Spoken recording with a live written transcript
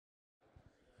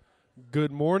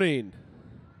Good morning.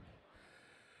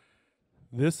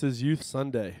 This is Youth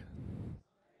Sunday.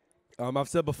 I've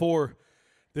said before,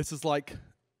 this is like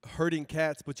herding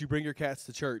cats, but you bring your cats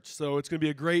to church. So it's gonna be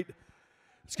a great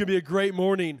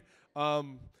morning.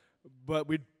 But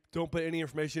we don't put any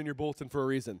information in your bulletin for a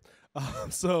reason.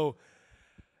 So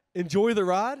enjoy the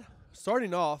ride.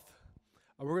 Starting off,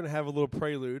 we're gonna have a little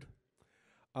prelude.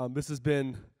 This has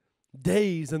been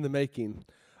days in the making.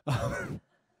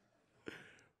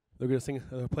 They're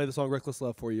gonna play the song "Reckless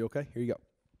Love" for you. Okay, here you go.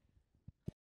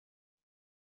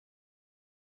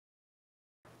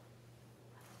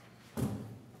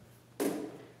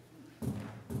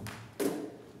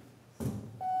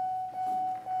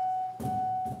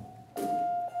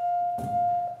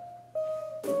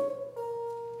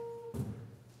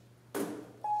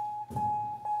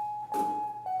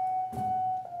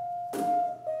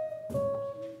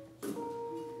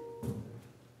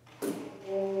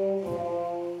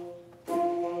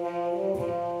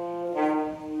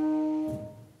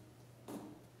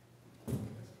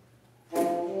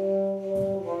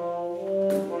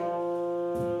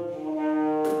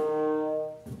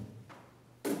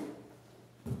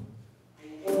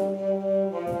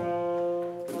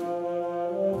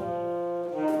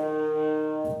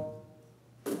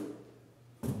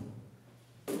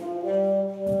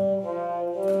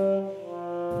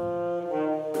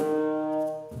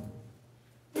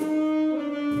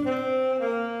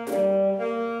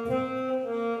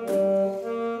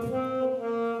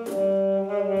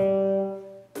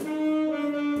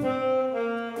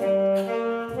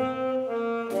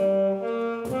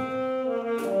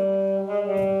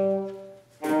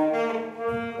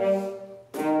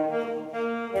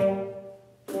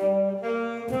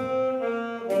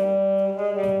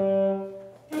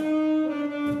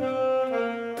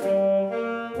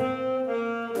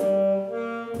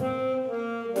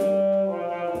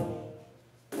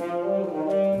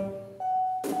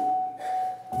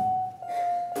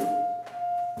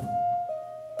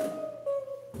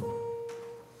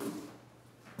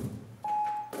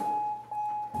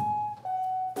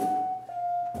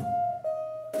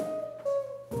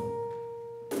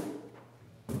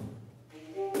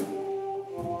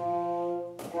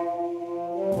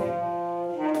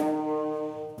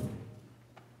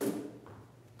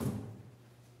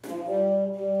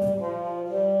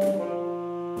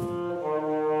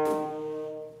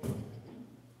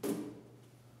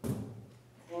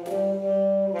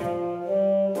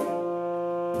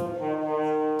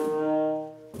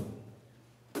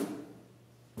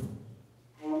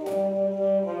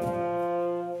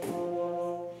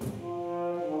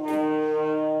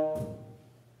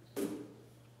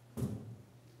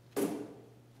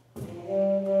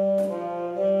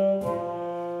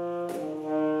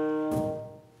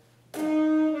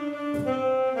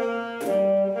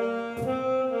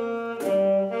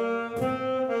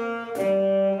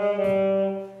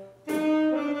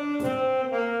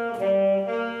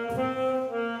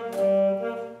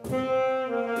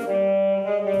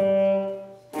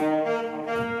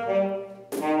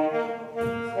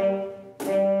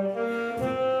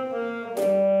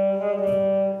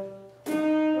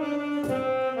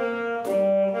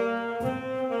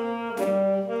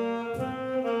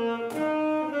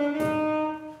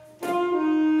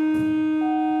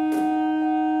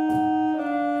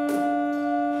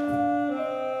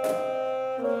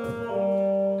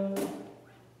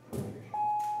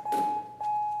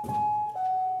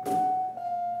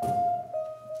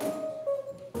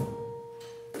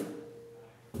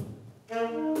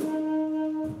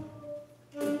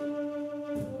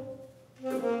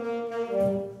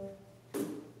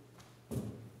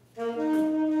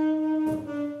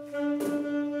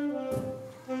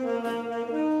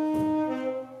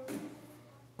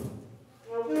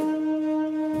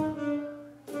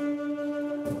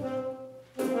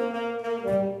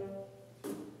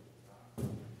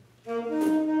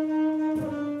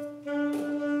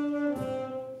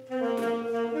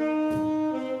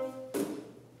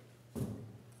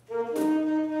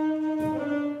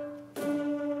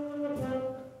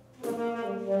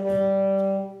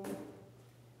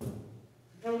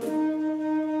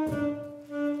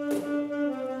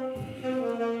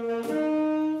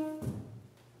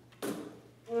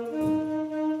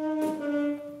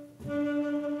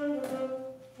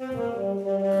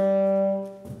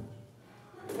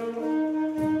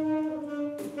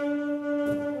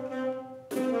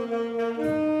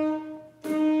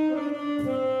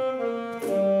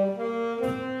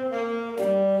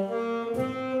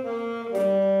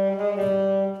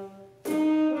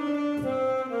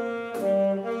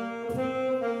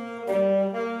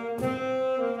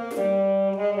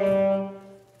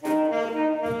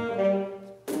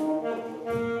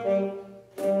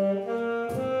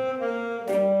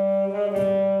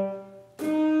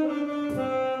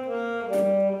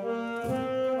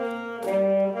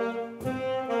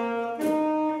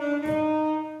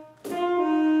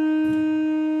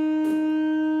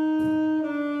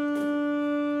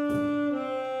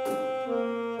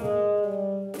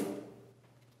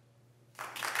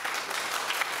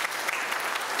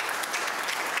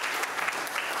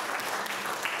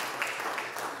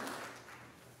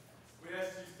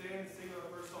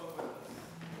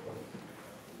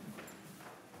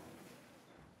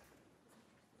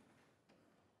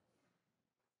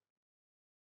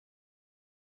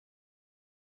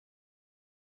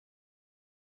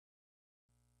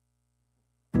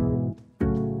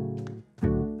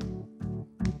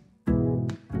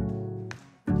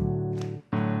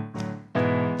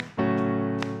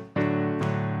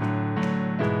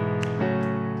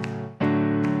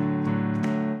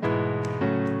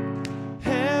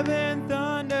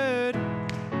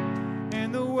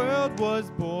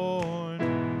 was born.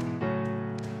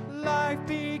 Life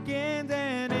begins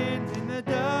and ends in the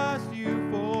dust you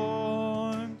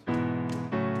formed.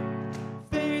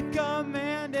 Faith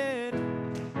commanded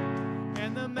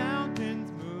and the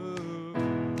mountains move.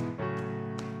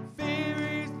 Fear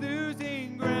is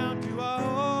losing ground to our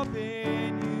hope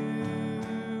in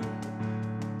you.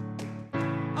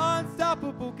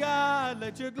 Unstoppable God,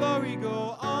 let your glory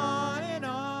go on and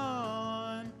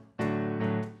on.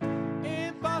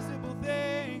 Impossible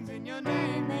things in your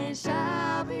name, they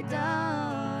shall be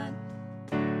done.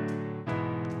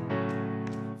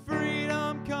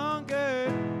 Freedom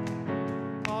conquered,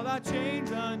 all our chains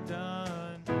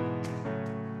undone.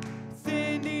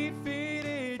 Sin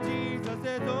defeated, Jesus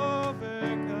has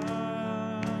overcome.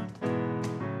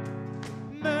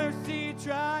 Mercy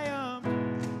triumphed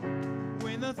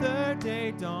when the third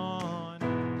day dawned.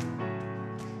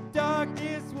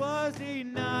 Darkness was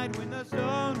denied when the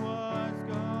stone was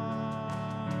gone.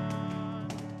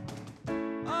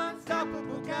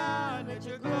 Unstoppable God, let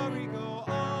your glory go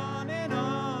on and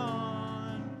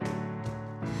on.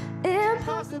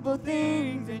 Impossible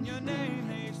things in your name,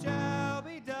 they shall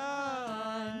be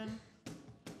done.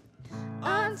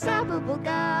 Unstoppable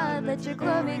God, let your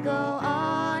glory go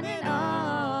on and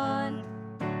on.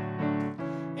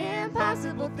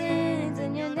 Impossible things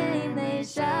in your name, they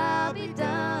shall be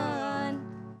done.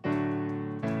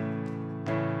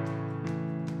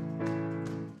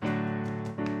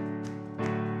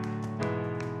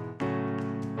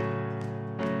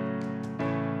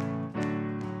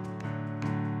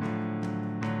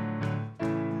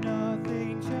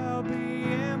 Nothing shall be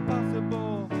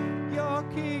impossible. Your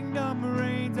kingdom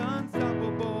reigns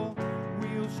unstoppable.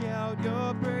 We'll shout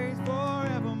your praise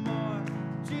forevermore.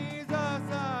 Jesus,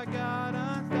 our God,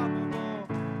 unstoppable.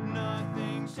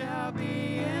 Nothing shall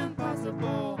be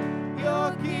impossible.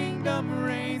 Your kingdom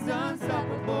reigns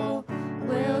unstoppable.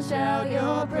 We'll shout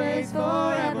your praise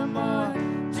forevermore.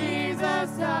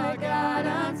 Jesus, our God,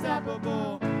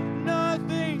 unstoppable.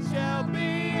 Nothing shall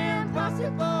be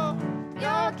impossible.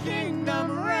 Your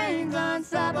kingdom reigns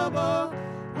unstoppable.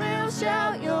 We'll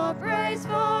shout your praise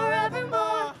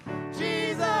forevermore.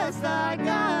 Jesus, our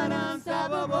God,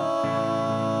 unstoppable.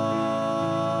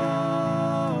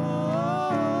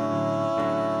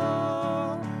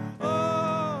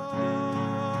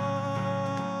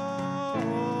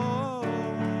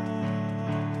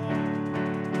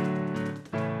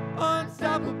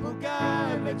 Unstoppable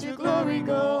God, let your glory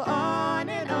go on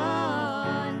and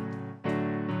on.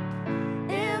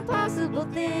 Impossible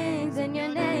things in your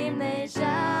name, they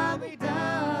shall be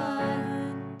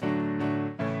done.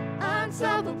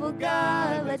 Unstoppable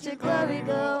God, let your glory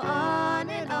go on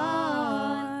and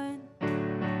on.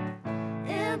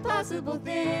 Impossible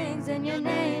things in your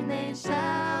name, they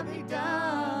shall be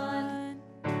done.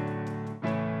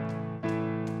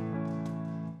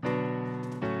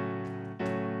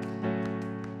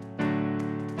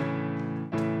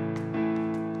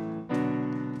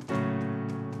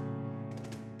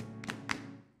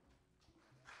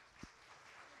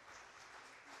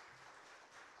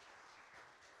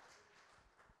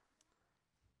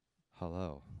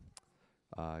 Hello.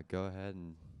 Go ahead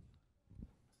and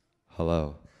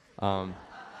hello. I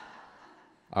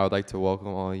would like to welcome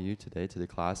all of you today to the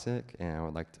Classic, and I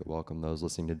would like to welcome those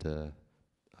listening to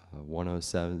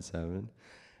 107.7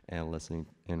 and listening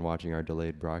and watching our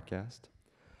delayed broadcast.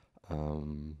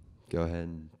 Go ahead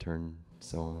and turn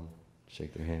someone,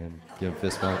 shake their hand, give them a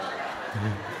fist bump.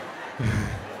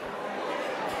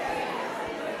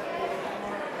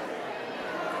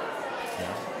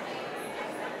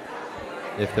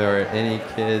 If there are any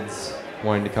kids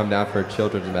wanting to come down for a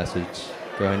children's message,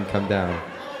 go ahead and come down.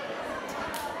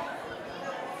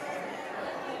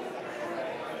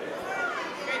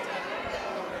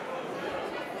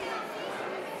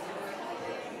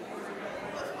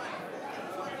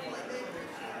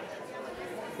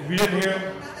 If you didn't hear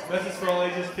him, message for all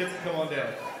ages, kids can come on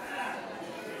down.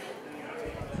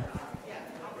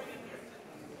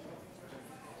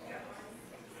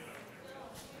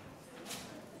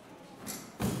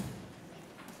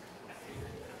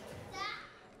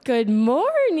 Good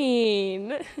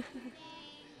morning.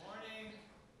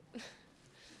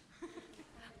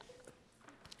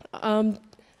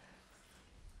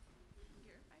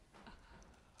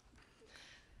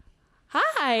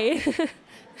 Hi.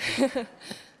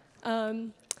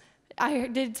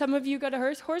 Did some of you go to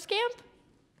horse camp?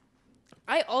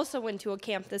 I also went to a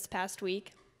camp this past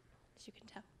week, as you can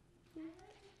tell.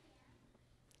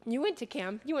 You went to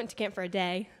camp. You went to camp for a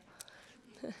day.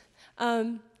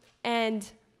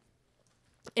 And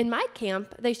in my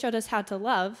camp, they showed us how to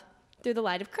love through the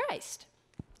light of Christ.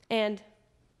 And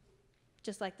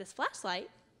just like this flashlight.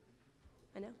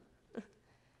 I know.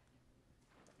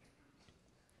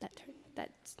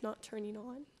 That's not turning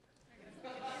on.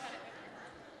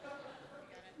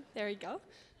 There we go.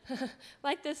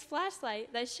 Like this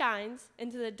flashlight that shines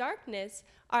into the darkness,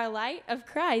 our light of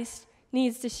Christ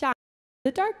needs to shine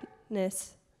in the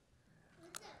darkness.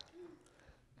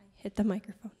 I hit the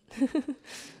microphone.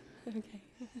 Okay.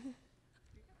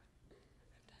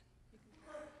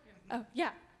 Oh,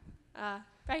 yeah. Bow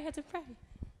your heads and pray.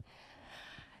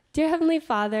 Dear Heavenly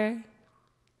Father,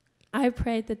 I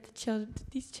pray that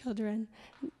these children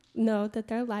know that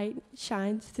their light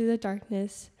shines through the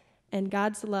darkness and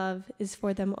God's love is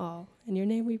for them all. In your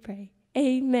name we pray.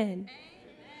 Amen.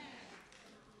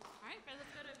 All right, friends,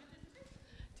 let's go to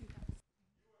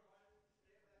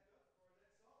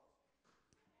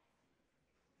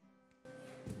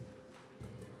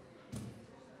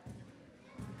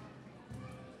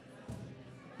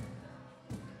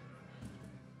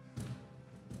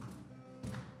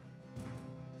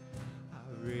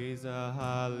Raise a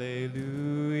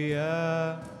hallelujah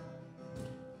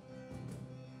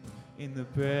in the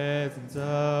presence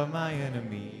of my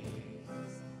enemies.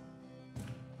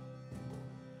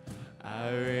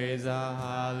 I raise a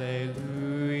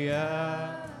hallelujah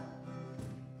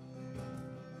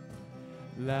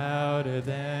louder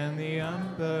than the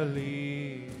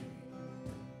unbelief.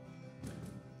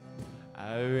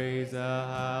 I raise a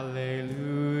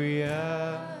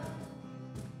hallelujah.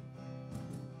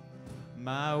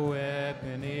 My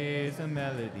weapon is a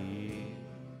melody.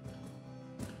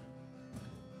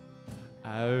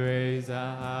 I raise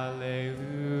a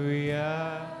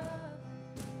hallelujah.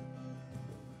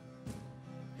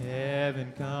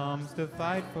 Heaven comes to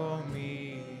fight for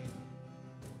me.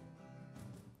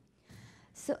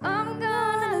 So I'm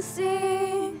gonna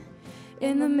sing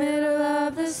in the middle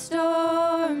of the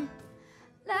storm,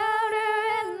 louder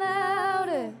and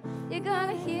louder. You're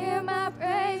gonna hear my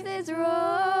praises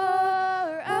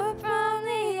roar up from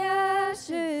the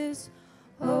ashes.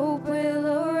 Hope will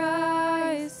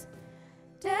arise.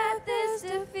 Death is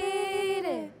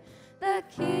defeated. The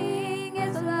King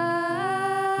is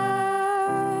alive.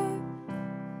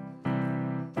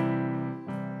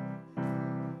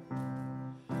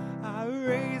 I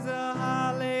raise a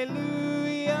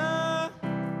hallelujah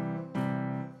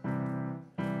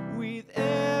with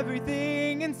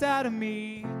everything inside of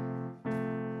me.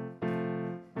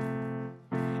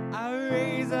 I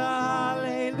raise a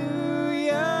hallelujah.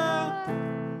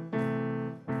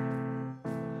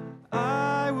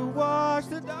 I will watch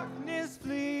the darkness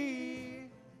flee.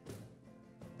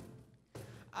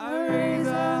 I raise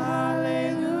a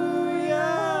hallelujah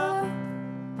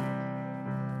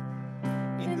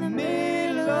in the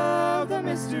middle of the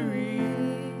mystery.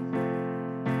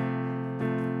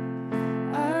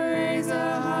 I raise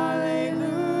a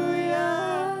hallelujah.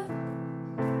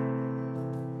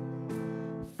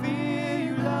 Fear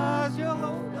you lost your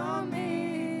hold on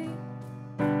me.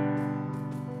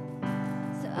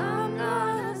 So I'm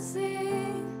gonna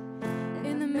sing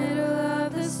in the middle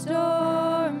of the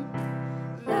storm,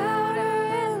 louder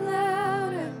and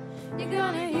louder. You're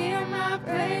gonna hear my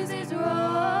praises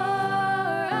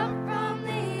roar up from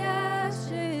the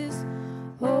ashes.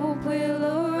 Hope will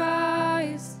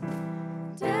arise.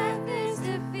 Death is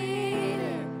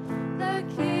defeated. The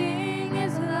King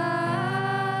is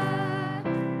alive.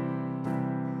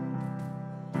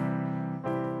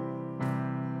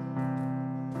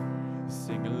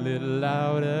 Sing a little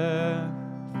louder.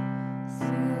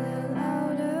 Sing a little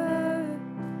louder.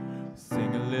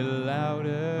 Sing a little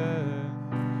louder.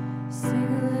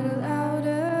 Sing a little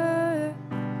louder.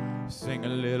 Sing a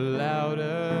little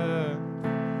louder.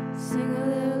 Sing a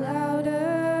little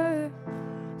louder.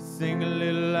 Sing a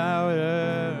little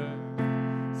louder.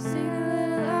 Sing a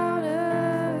little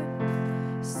louder.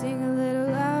 Sing a little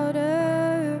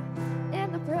louder.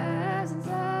 In the presence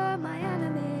of my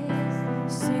enemies.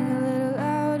 Sing a little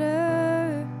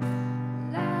louder.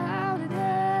 Louder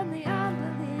than the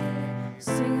unbelief.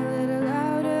 Sing a little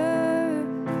louder.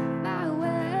 My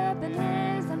weapon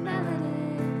is a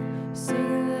melody. Sing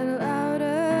a little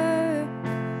louder.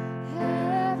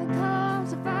 Heaven comes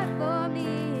to fight for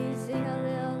me. Sing a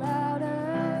little louder.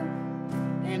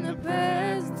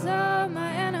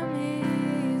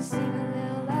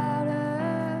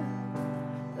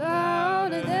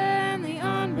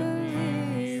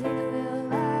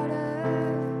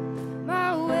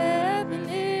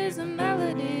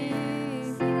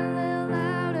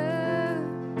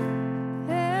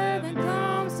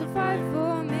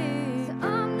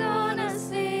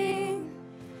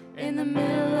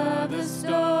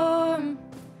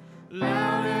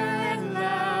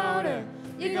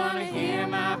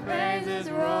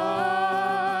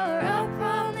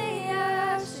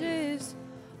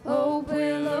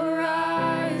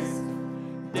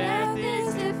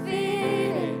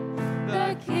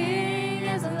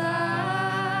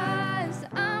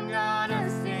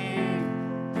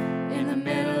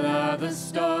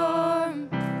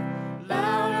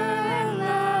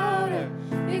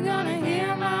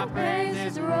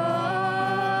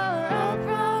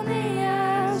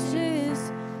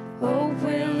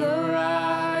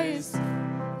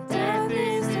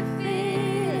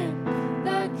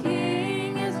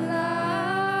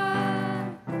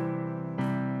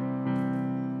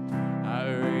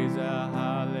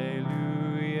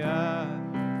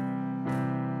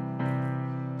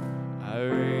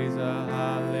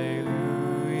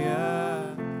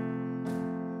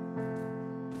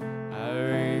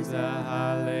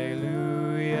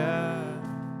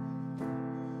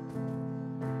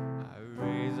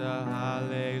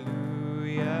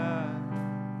 Hallelujah.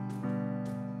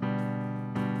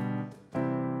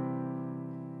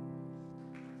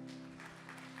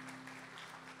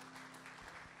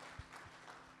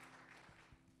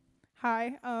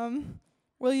 Hi.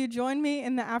 Will you join me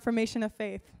in the affirmation of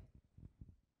faith?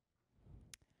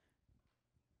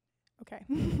 Okay.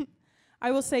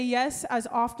 I will say yes as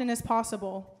often as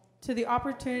possible to the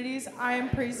opportunities I am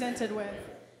presented with,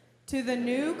 to the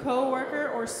new coworker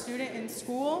or student in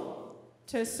school,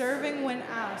 to serving when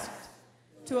asked,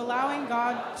 to allowing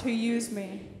God to use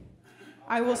me.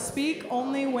 I will speak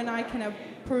only when I can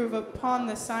improve upon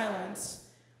the silence,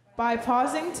 by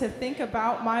pausing to think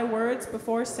about my words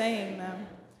before saying them,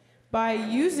 by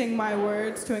using my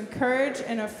words to encourage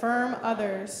and affirm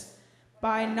others,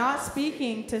 by not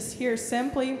speaking to hear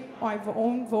simply my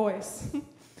own voice,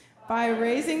 by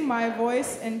raising my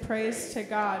voice in praise to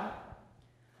God.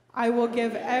 I will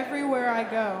give everywhere I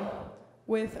go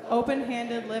with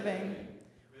open-handed living,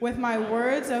 with my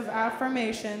words of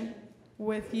affirmation,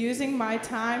 with using my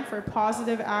time for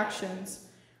positive actions,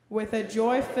 with a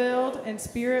joy-filled and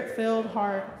spirit-filled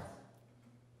heart.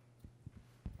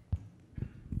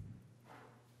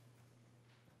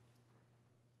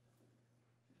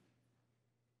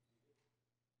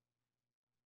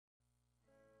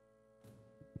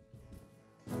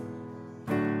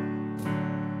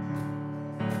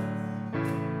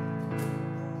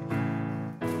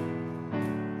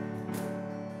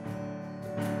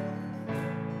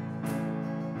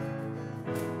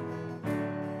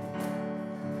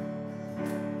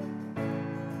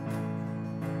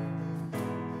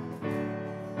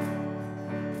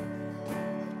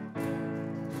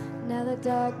 Now the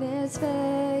darkness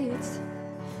fades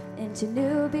into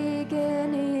new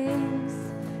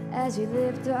beginnings as we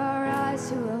lift our eyes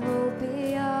to a hope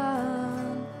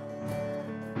beyond.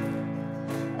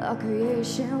 All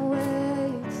creation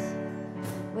waits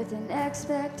with an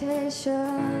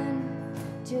expectation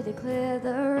to declare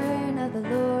the reign of the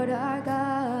Lord our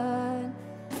God.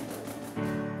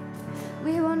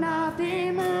 We will not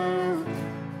be moved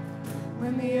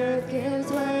when the earth gives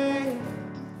way,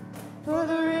 for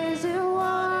the risen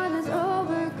one is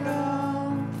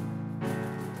overcome.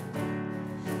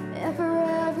 And for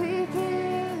every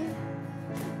fear,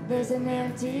 there's an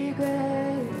empty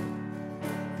grave,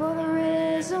 for the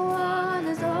risen one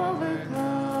is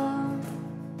overcome.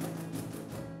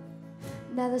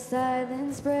 Now the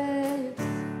silence breaks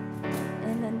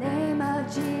in the name of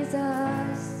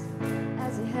Jesus,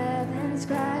 as the heavens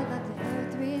cry, let the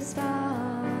earth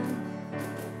respond.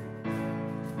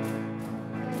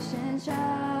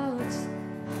 Shouts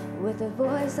with a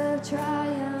voice of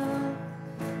triumph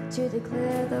to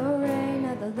declare the reign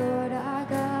of the Lord our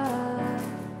God.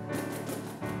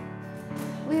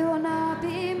 We will not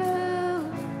be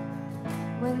moved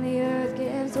when the earth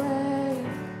gives way,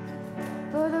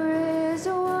 for the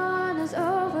risen one is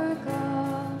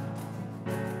overcome.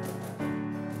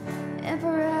 And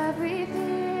for every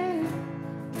fear,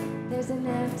 there's an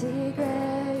empty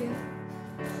grave,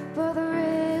 for the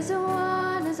risen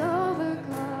one is overcome.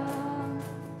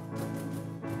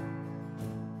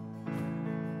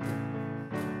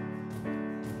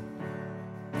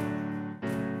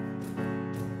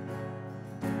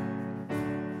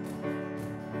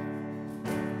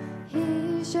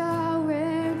 He shall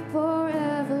reign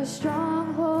forever,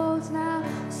 strongholds now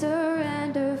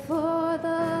surrender, for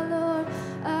the Lord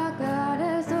our God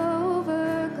has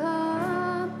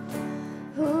overcome.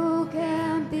 Who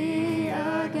can be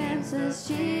against us?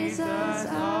 Jesus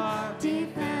our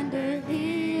defender,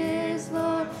 he is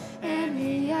Lord and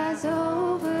he has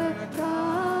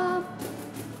overcome.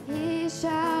 He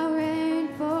shall reign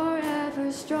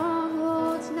forever,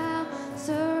 strongholds now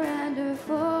surrender,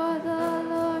 for the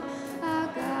Lord our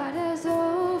God has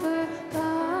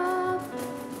overcome.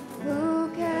 Who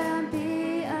can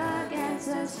be against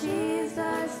us?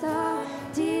 Jesus our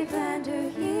defender,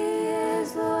 he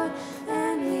is Lord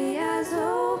and he has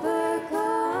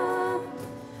overcome.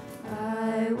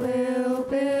 I will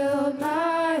build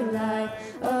my life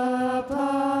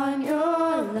upon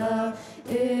your love.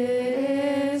 It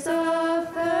is a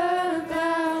firm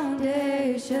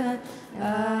foundation.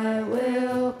 I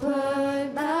will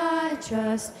put my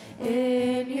trust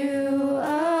in you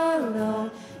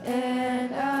alone,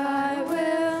 and I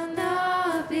will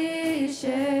not be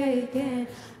shaken.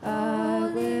 I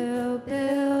will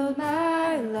build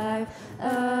my life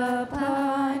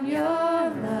upon your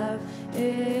love.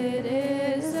 It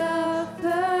is a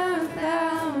firm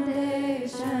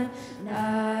foundation.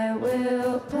 I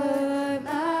will put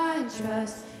my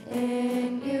trust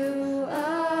in you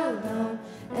alone,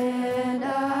 and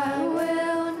I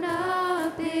will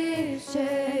not be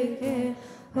shaken.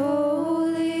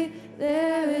 Holy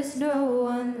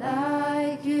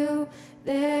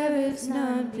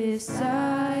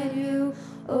beside you.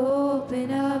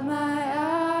 Open up my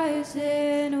eyes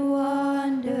in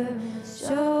wonder.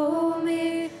 Show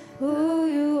me who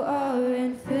you are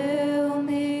and fill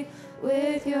me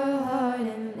with your heart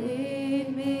and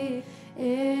lead me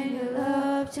in your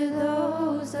love to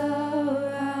those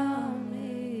around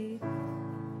me.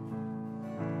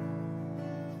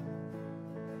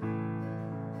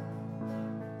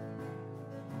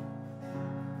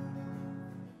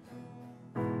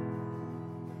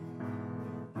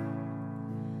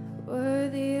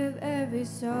 Worthy of every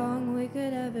song we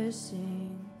could ever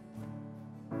sing,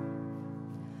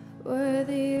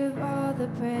 worthy of all the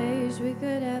praise we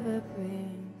could ever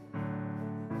bring,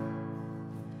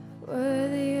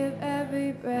 worthy of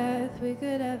every breath we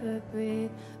could ever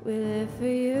breathe. We live for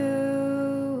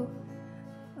you,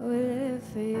 we live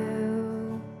for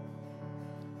you.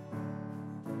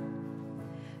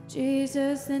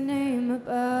 Jesus, the name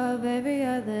above every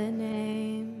other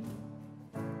name.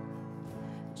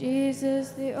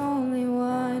 Jesus, the only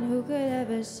one who could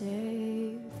ever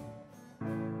save.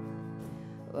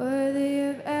 Worthy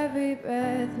of every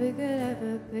breath we could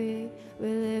ever breathe. We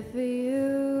live for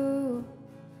you,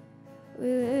 we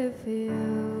live for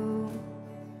you.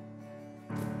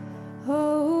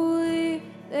 Holy,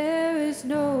 there is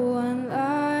no one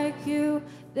like you.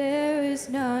 There is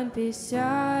none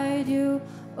beside you.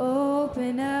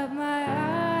 Open up my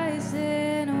eyes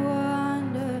in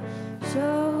wonder.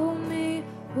 Show me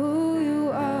who you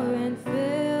are and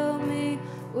fill me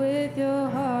with your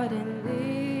heart and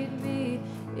lead me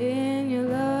in your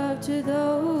love to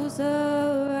those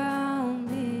around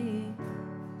me.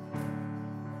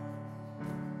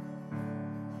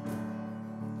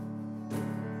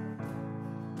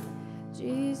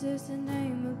 Jesus, the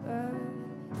name above.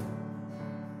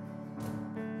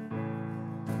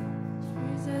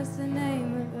 Jesus, the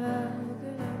name above.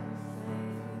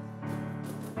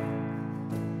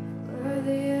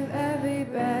 Worthy of every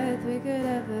breath we could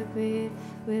ever breathe.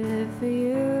 We live for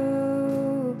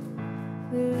you,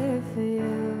 we live for you.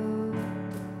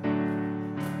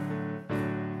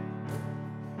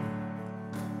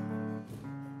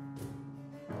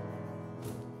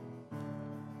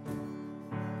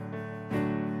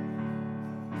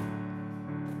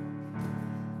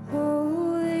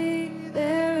 Holy,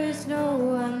 there is no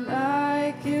one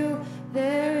like you.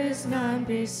 There is none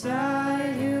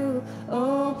beside you.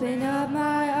 Open up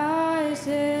my eyes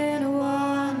in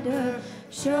wonder.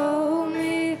 Show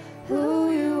me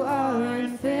who you are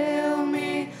and fill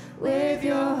me with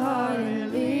your heart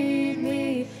and lead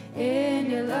me in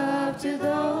your love to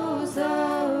those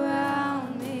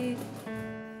around me.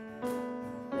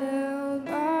 Build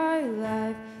my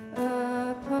life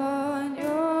upon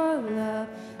your love.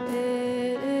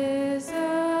 It is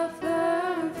a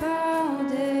firm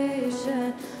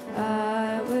foundation.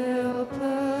 I will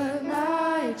put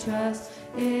my trust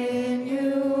in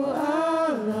you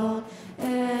alone,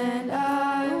 and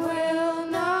I will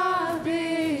not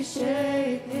be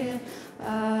shaken.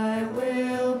 I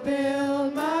will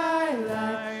build my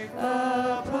life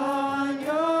upon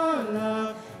your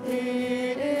love.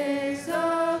 It is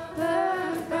a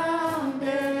firm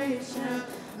foundation.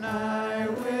 I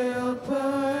will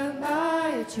put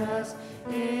my trust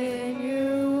in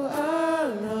you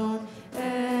alone,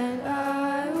 and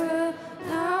I will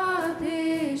not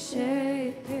be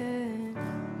shaken.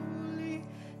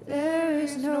 There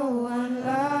is no one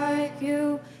like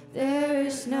you. There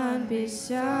is none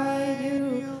beside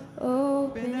you.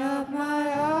 Open up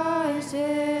my eyes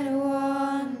in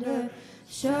wonder.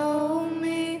 Show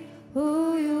me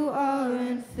who you are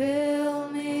and fill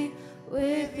me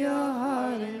with your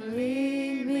heart and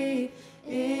lead me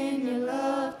in your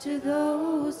love to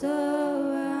those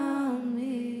around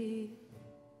me.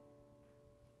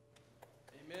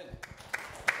 Amen.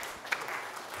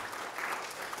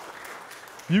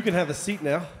 You can have a seat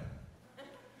now.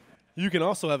 You can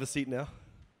also have a seat now.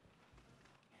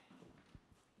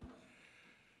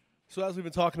 So as we've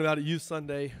been talking about at Youth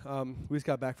Sunday, we just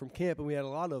got back from camp, and we had a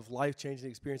lot of life-changing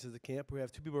experiences at camp. We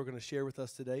have two people who are going to share with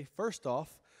us today. First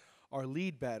off, our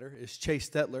lead batter is Chase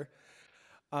Stetler.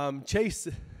 Chase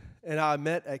and I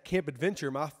met at Camp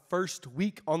Adventure my first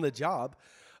week on the job.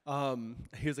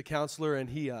 He was a counselor, and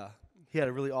he had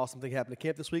a really awesome thing happen at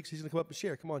camp this week, so he's going to come up and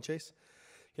share. Come on, Chase.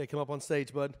 Okay, come up on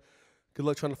stage, bud. Good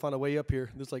luck trying to find a way up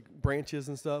here. There's like branches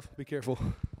and stuff. Be careful.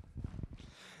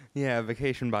 Yeah,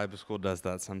 Vacation Bible School does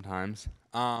that sometimes.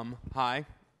 Hi,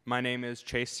 my name is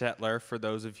Chase Stetler, for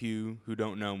those of you who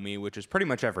don't know me, which is pretty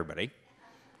much everybody.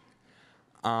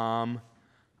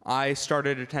 I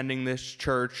started attending this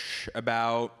church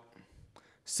about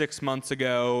 6 months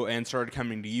ago and started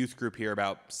coming to youth group here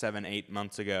about 7-8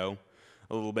 months ago.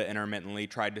 a little bit intermittently,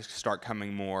 tried to start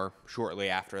coming more shortly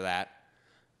after that.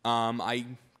 I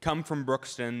come from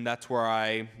Brookston. That's where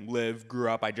I live,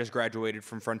 grew up. I just graduated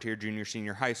from Frontier Junior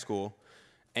Senior High School.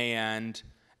 And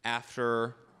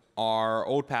after our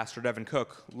old pastor, Devin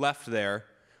Cook, left there,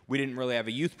 we didn't really have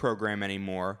a youth program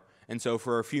anymore. And so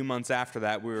for a few months after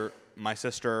that, my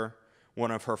sister,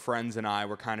 one of her friends, and I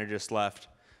were kind of just left,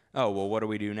 oh, well, what do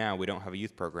we do now? We don't have a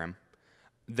youth program.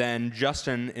 Then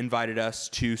Justin invited us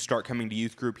to start coming to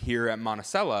youth group here at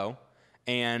Monticello,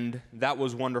 and that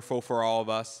was wonderful for all of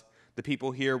us. The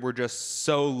people here were just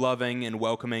so loving and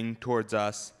welcoming towards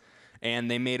us, and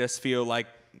they made us feel like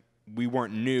we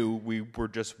weren't new, we were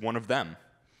just one of them.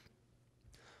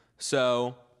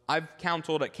 So I've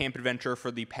counseled at Camp Adventure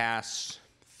for the past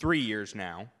 3 years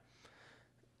now.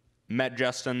 Met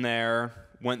Justin there,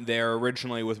 went there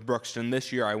originally with Brookston.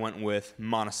 This year I went with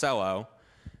Monticello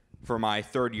for my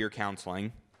third year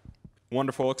counseling.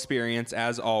 Wonderful experience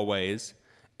as always.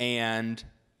 And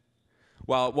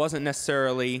while it wasn't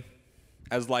necessarily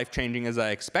as life-changing as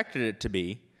I expected it to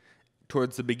be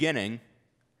towards the beginning,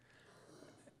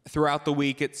 throughout the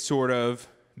week it sort of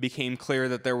became clear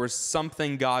that there was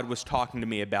something God was talking to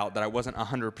me about that I wasn't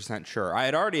 100% sure. I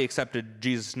had already accepted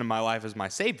Jesus into my life as my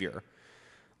Savior.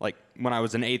 Like when I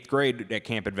was in 8th grade at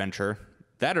Camp Adventure,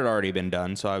 that had already been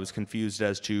done, so I was confused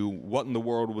as to what in the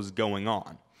world was going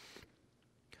on.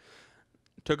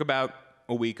 Took about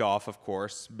a week off, of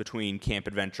course, between Camp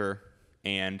Adventure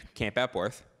and Camp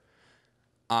Epworth.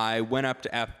 I went up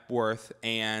to Epworth,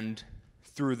 and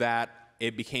through that,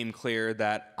 it became clear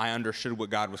that I understood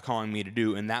what God was calling me to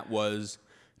do, and that was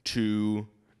to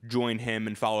join him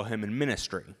and follow him in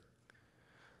ministry.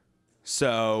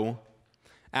 So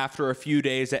after a few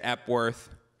days at Epworth,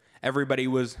 everybody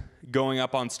was going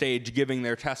up on stage giving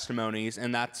their testimonies,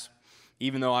 and that's,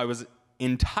 even though I was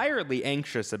entirely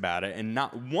anxious about it and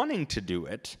not wanting to do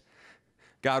it,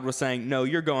 God was saying, no,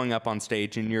 you're going up on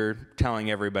stage and you're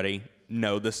telling everybody,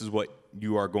 no, this is what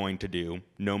you are going to do,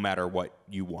 no matter what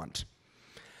you want.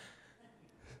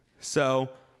 So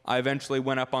I eventually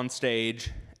went up on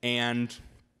stage and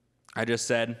I just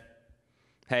said,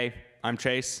 hey, I'm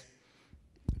Chase,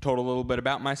 told a little bit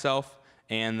about myself,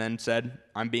 and then said,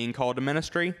 I'm being called to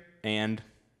ministry, and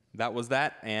that was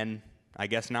that, and I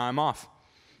guess now I'm off.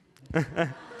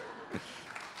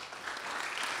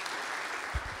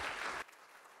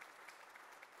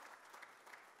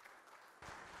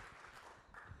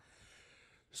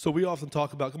 So we often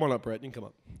talk about, come on up, Brett, you can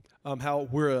come up, how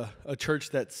we're a church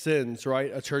that sends, right?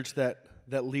 A church that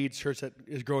leads, church that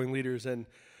is growing leaders, and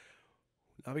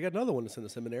now we got another one that's in the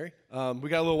seminary. We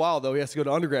got a little while, though. He has to go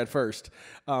to undergrad first.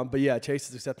 But yeah, Chase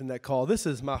is accepting that call. This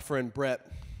is my friend Brett.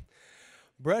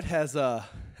 Brett has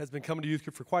been coming to youth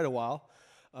group for quite a while,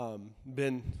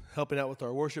 been helping out with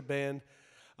our worship band.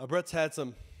 Brett's had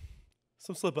some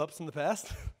slip-ups in the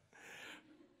past.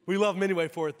 We love him anyway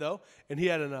for it, though. And he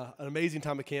had an amazing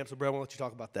time at camp, so Brett, I want to let you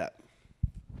talk about that.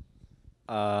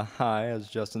 Hi, as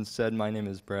Justin said, my name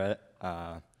is Brett,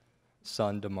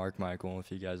 son to Mark Michael,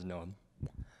 if you guys know him.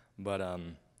 But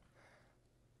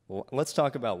let's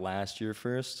talk about last year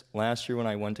first. Last year when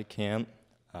I went to camp,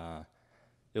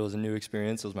 it was a new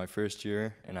experience. It was my first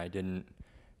year, and I didn't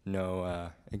know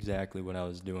exactly what I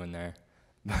was doing there.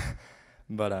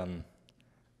 But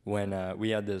when we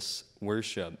had this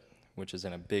worship, which is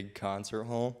in a big concert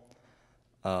hall,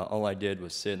 all I did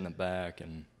was sit in the back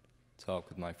and talk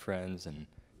with my friends and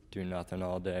do nothing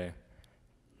all day.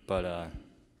 But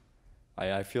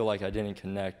I feel like I didn't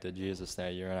connect to Jesus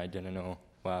that year, and I didn't know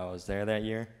why I was there that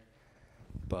year.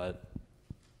 But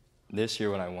this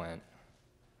year when I went,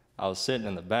 I was sitting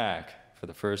in the back on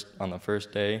the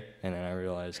first day, and then I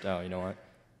realized, oh, you know what?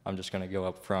 I'm just going to go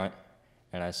up front.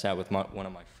 And I sat with one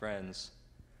of my friends,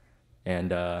 and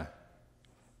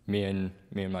me and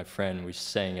my friend, we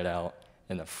sang it out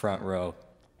in the front row.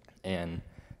 And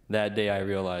that day I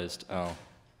realized, oh,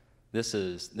 this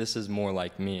is more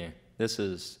like me. This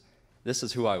is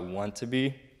who I want to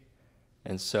be.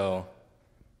 And so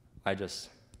I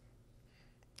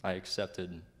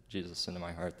accepted Jesus into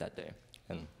my heart that day.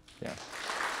 And yeah.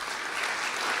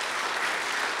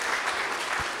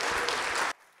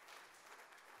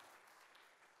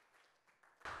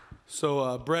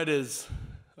 So Brett is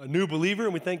a new believer,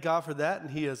 and we thank God for that.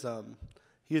 And he is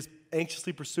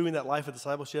anxiously pursuing that life of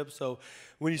discipleship. So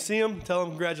when you see him, tell him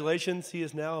congratulations. He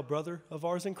is now a brother of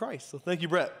ours in Christ. So thank you,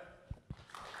 Brett.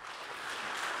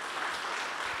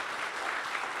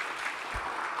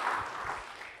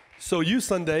 So Youth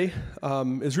Sunday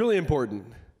is really important.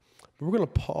 But we're going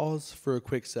to pause for a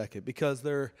quick second because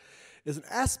there is an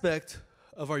aspect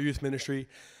of our youth ministry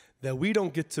that we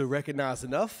don't get to recognize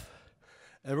enough,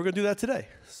 And we're going to do that today.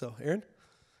 So, Aaron?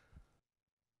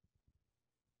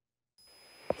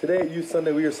 Today at Youth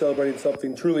Sunday, we are celebrating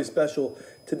something truly special.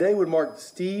 Today would mark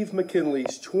Steve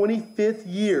McKinley's 25th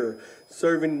year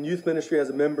serving in youth ministry as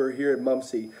a member here at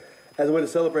Mumsey. As a way to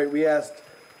celebrate, we asked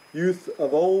youth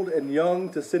of old and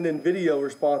young to send in video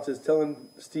responses telling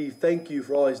Steve thank you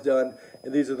for all he's done,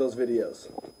 and these are those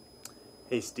videos.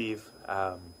 Hey Steve,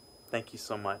 thank you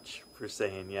so much for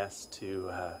saying yes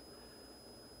to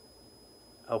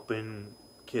helping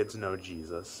kids know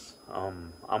Jesus.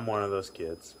 I'm one of those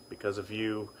kids. Because of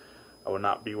you, I would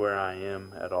not be where I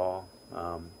am at all.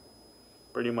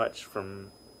 Pretty much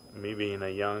from me being a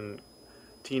young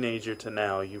teenager to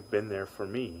now, you've been there for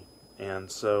me. And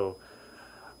so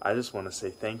I just want to say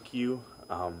thank you.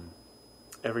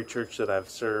 Every church that I've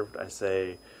served, I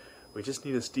say, we just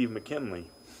need a Steve McKinley.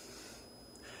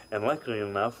 And luckily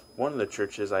enough, one of the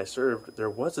churches I served, there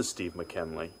was a Steve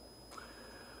McKinley.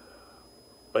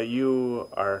 But you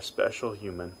are a special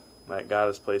human that God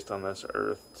has placed on this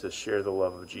earth to share the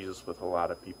love of Jesus with a lot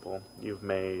of people. You've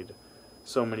made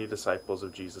so many disciples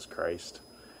of Jesus Christ.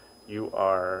 You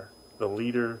are the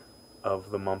leader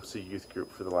of the Mumsey Youth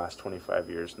Group for the last 25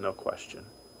 years, no question.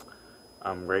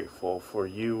 I'm grateful for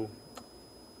you.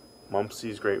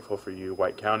 Mumsey's grateful for you.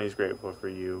 White County's grateful for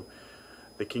you.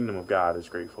 The Kingdom of God is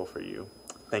grateful for you.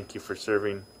 Thank you for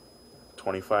serving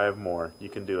 25 more. You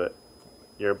can do it.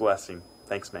 You're a blessing.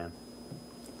 Thanks, man.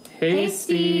 Hey,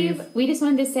 Steve. We just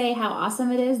wanted to say how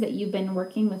awesome it is that you've been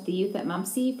working with the youth at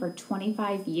Mumsey for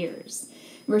 25 years.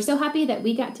 We're so happy that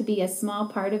we got to be a small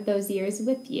part of those years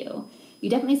with you. You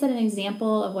definitely set an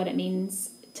example of what it means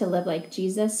to live like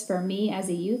Jesus for me as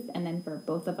a youth and then for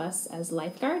both of us as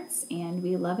lifeguards, and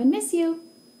we love and miss you.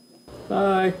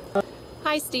 Bye.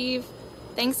 Hi, Steve.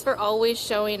 Thanks for always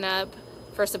showing up,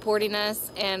 for supporting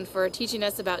us, and for teaching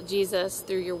us about Jesus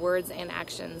through your words and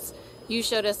actions. You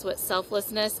showed us what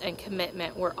selflessness and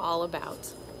commitment were all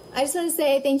about. I just want to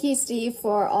say thank you, Steve,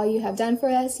 for all you have done for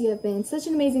us. You have been such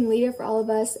an amazing leader for all of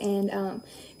us, and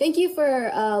thank you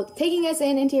for taking us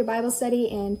into your Bible study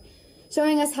and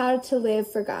showing us how to live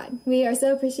for God. We are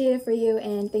so appreciative for you,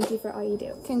 and thank you for all you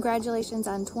do. Congratulations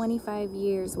on 25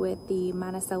 years with the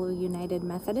Monticello United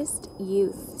Methodist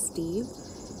Youth, Steve.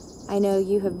 I know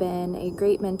you have been a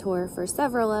great mentor for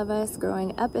several of us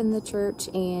growing up in the church,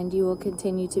 and you will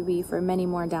continue to be for many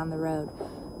more down the road.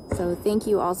 So thank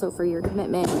you also for your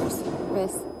commitment,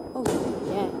 Chris. Oh,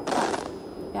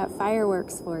 yeah. Got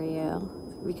fireworks for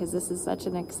you because this is such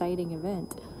an exciting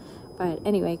event. But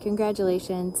anyway,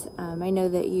 congratulations. I know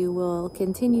that you will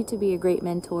continue to be a great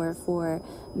mentor for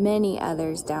many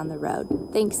others down the road.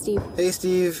 Thanks, Steve. Hey,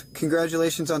 Steve.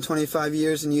 Congratulations on 25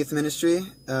 years in youth ministry.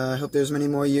 I hope there's many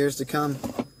more years to come.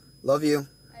 Love you.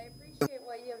 I appreciate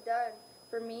what you have done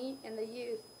for me and the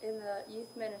youth in the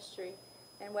youth ministry,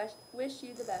 and wish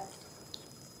you the best.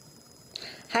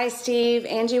 Hi, Steve.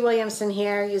 Angie Williamson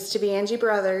here. Used to be Angie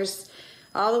Brothers.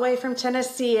 All the way from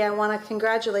Tennessee, I want to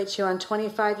congratulate you on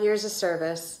 25 years of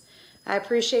service. I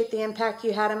appreciate the impact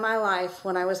you had in my life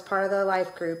when I was part of the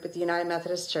life group at the United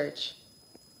Methodist Church.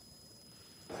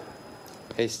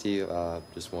 Hey Steve,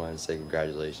 just wanted to say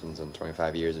congratulations on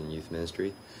 25 years in youth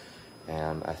ministry.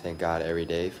 And I thank God every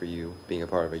day for you being a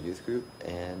part of a youth group.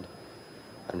 And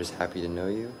I'm just happy to know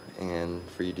you and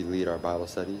for you to lead our Bible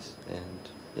studies. And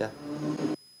yeah.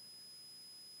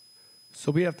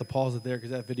 So we have to pause it there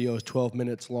because that video is 12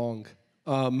 minutes long.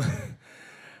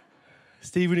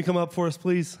 Steve, would you come up for us,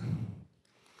 please?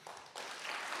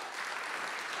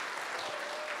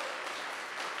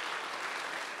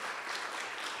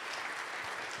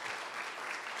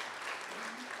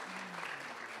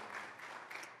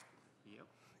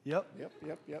 Yep.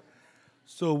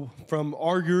 So from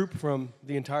our group, from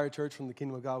the entire church, from the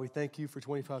Kingdom of God, we thank you for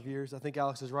 25 years. I think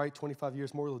Alex is right. 25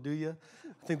 years more will do you.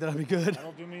 I think that'll be good.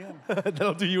 That'll do me in.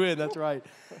 That'll do you in. That's right.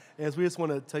 As we just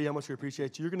want to tell you how much we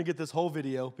appreciate you. You're going to get this whole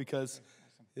video because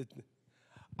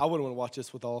I wouldn't want to watch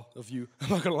this with all of you. I'm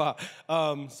not going to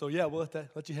lie. So yeah, we'll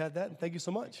let you have that. And thank you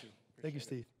so much. Thank you,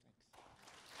 Steve.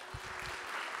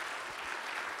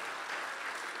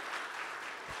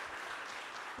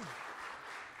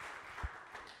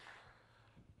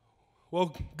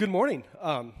 Well, good morning.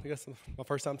 I guess my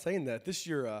first time saying that. This is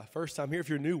your first time here. If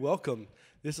you're new, welcome.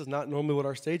 This is not normally what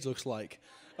our stage looks like.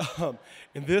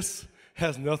 And this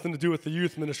has nothing to do with the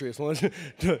youth ministry. So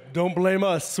don't blame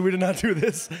us. So we did not do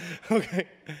this. Okay.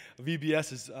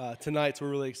 VBS is tonight, so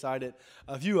we're really excited.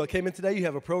 If you came in today, you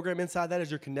have a program inside that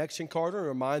as your connection card and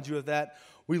remind you of that.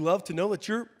 We love to know that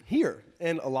you're here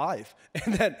and alive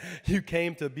and that you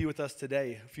came to be with us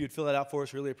today. If you'd fill that out for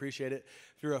us, really appreciate it.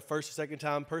 If you're a first or second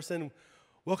time person,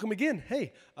 Welcome again.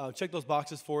 Hey, check those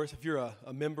boxes for us. If you're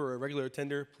a member or a regular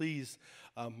attender, please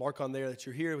mark on there that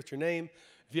you're here with your name.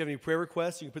 If you have any prayer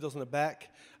requests, you can put those in the back.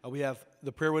 We have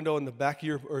the prayer window in the back of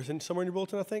your, or somewhere in your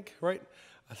bulletin, I think, right?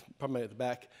 Probably at the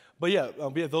back. But yeah,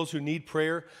 we have those who need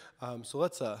prayer. So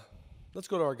let's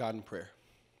go to our God in prayer.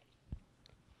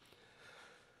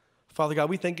 Father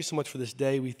God, we thank you so much for this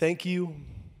day. We thank you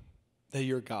that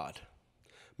you're God,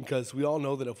 because we all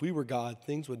know that if we were God,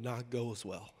 things would not go as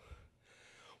well.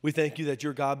 We thank you that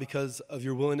you're God because of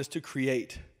your willingness to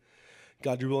create.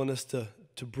 God, your willingness to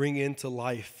bring into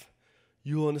life.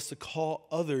 Your willingness to call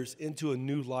others into a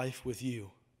new life with you.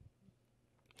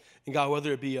 And God,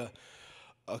 whether it be a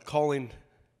calling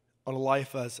on a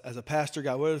life as a pastor,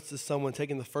 God, whether it's just someone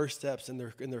taking the first steps in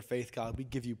their faith, God, we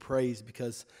give you praise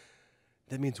because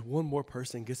that means one more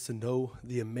person gets to know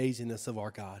the amazingness of our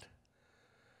God.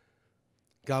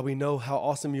 God, we know how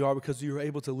awesome you are because you are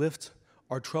able to lift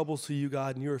our troubles to you,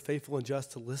 God, and you are faithful and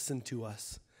just to listen to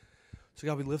us. So,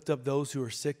 God, we lift up those who are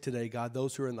sick today, God,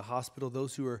 those who are in the hospital,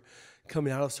 those who are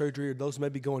coming out of surgery, or those who may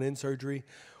be going in surgery.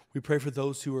 We pray for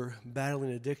those who are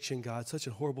battling addiction, God, such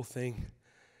a horrible thing.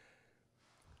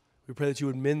 We pray that you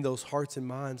would mend those hearts and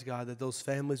minds, God, that those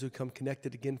families would come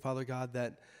connected again, Father God,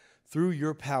 that through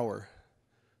your power,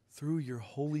 through your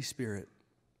Holy Spirit,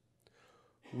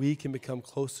 we can become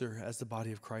closer as the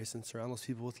body of Christ and surround those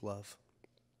people with love.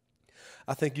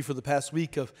 I thank you for the past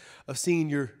week of seeing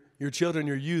your children,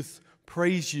 your youth,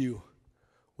 praise you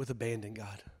with abandon,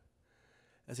 God.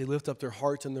 As they lift up their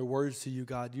hearts and their words to you,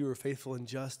 God, you are faithful and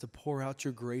just to pour out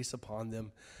your grace upon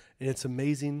them. And it's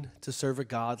amazing to serve a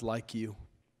God like you.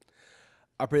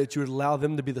 I pray that you would allow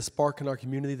them to be the spark in our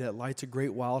community that lights a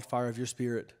great wildfire of your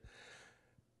Spirit,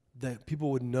 that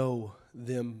people would know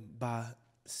them by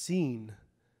seeing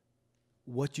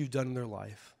what you've done in their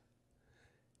life,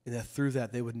 and that through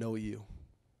that they would know you.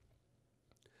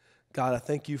 God, I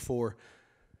thank you for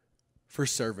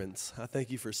servants. I thank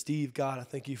you for Steve, God. I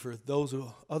thank you for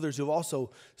others who have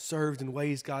also served in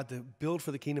ways, God, to build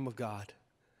for the kingdom of God,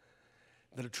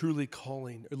 that are truly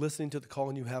calling or listening to the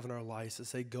calling you have in our lives to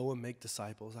say, go and make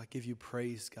disciples. I give you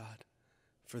praise, God,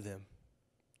 for them.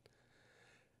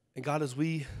 And God, as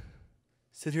we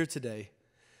sit here today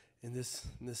in this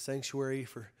sanctuary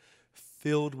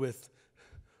filled with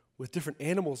different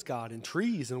animals, God, and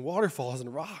trees and waterfalls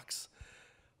and rocks,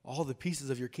 all the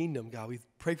pieces of your kingdom, God, we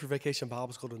pray for Vacation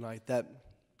Bible School tonight that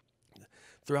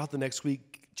throughout the next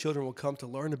week, children will come to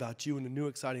learn about you in a new,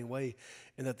 exciting way,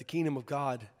 and that the kingdom of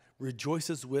God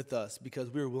rejoices with us because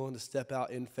we are willing to step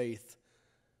out in faith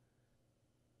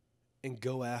and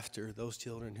go after those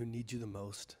children who need you the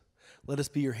most. Let us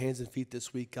be your hands and feet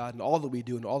this week, God, in all that we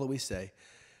do and all that we say.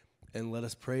 And let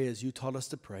us pray as you taught us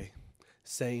to pray,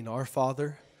 saying, Our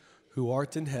Father, who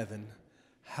art in heaven,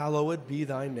 hallowed be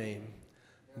thy name.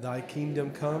 Thy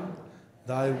kingdom come,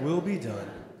 thy will be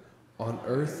done, on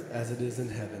earth as it is in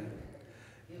heaven.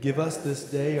 Give us this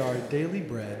day our daily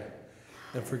bread,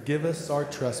 and forgive us our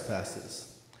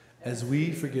trespasses, as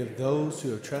we forgive those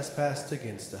who have trespassed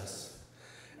against us.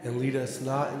 And lead us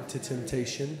not into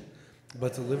temptation,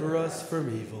 but deliver us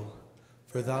from evil.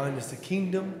 For thine is the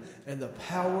kingdom, and the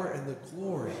power, and the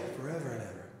glory, forever and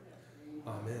ever.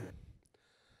 Amen.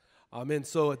 Amen.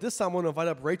 So at this time, I want to invite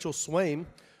up Rachel Swain.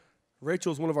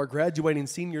 Rachel is one of our graduating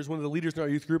seniors, one of the leaders in our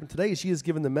youth group, and today she is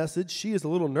given the message. She is a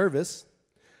little nervous,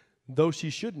 though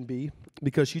she shouldn't be,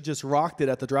 because she just rocked it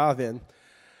at the drive-in.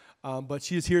 But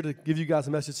she is here to give you guys a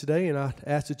message today, and I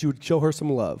ask that you would show her some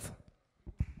love.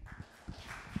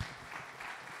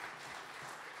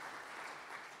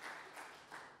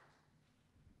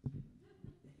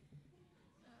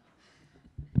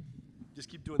 Just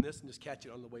keep doing this and just catch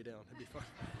it on the way down. It'd be fun.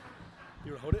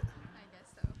 You want to hold it? I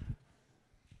guess so.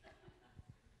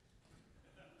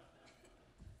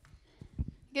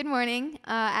 Good morning.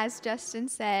 As Justin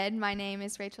said, my name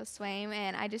is Rachel Swaim,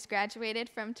 and I just graduated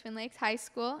from Twin Lakes High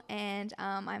School, and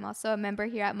I'm also a member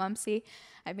here at Mumsey.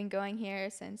 I've been going here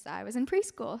since I was in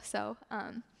preschool. So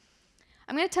I'm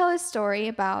going to tell a story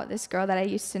about this girl that I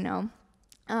used to know.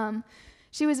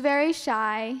 She was very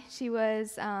shy. She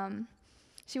wasn't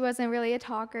really a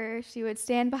talker. She would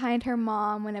stand behind her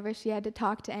mom whenever she had to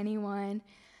talk to anyone.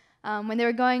 When they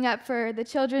were going up for the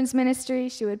children's ministry,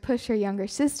 she would push her younger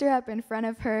sister up in front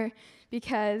of her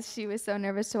because she was so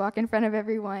nervous to walk in front of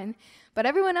everyone. But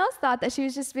everyone else thought that she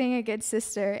was just being a good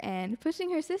sister and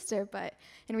pushing her sister, but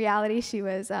in reality, she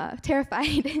was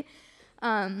terrified.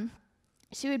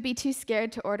 She would be too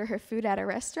scared to order her food at a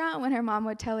restaurant when her mom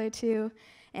would tell her to.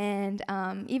 And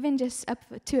even just up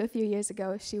to a few years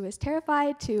ago, she was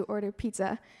terrified to order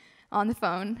pizza on the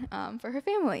phone for her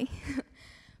family.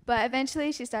 But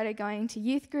eventually she started going to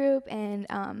youth group and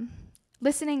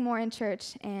listening more in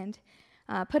church and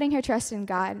putting her trust in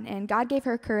God. And God gave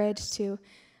her courage to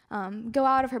go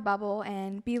out of her bubble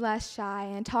and be less shy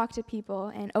and talk to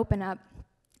people and open up.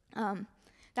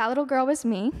 That little girl was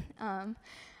me.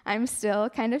 I'm still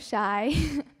kind of shy,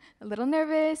 a little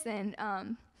nervous, and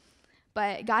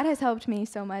but God has helped me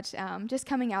so much just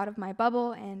coming out of my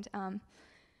bubble and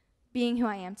being who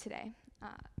I am today.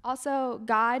 Also,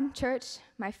 God, church,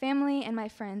 my family, and my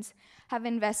friends have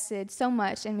invested so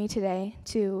much in me today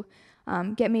to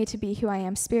get me to be who I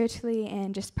am spiritually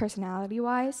and just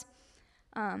personality-wise.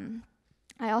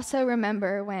 I also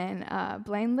remember when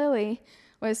Blaine Lilly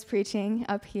was preaching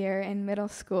up here in middle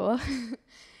school,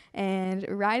 and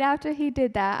right after he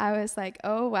did that, I was like,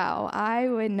 oh, wow, I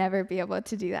would never be able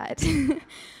to do that.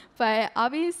 But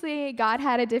obviously, God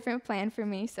had a different plan for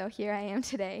me, so here I am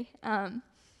today.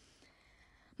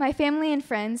 My family and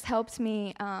friends helped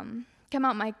me come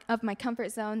out of my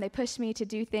comfort zone. They pushed me to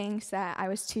do things that I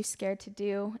was too scared to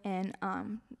do, and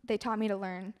they taught me to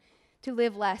learn to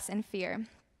live less in fear.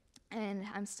 And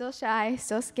I'm still shy,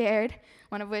 still scared,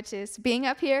 one of which is being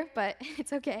up here, but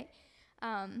it's okay.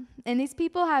 And these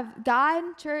people have,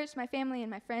 God, church, my family, and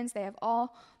my friends, they have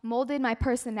all molded my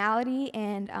personality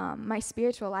and my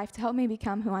spiritual life to help me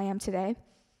become who I am today.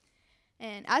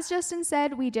 And as Justin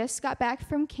said, we just got back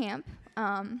from camp.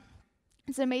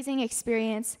 It's an amazing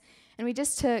experience, and we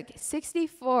just took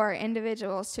 64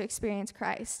 individuals to experience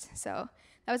Christ. So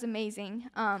that was amazing.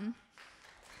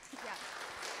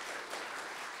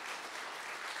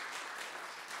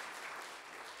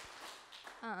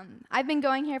 I've been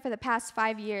going here for the past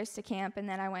 5 years to camp, and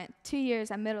then I went 2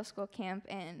 years at middle school camp,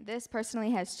 and this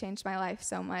personally has changed my life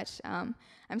so much.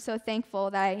 I'm so thankful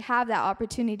that I have that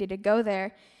opportunity to go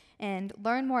there and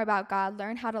learn more about God,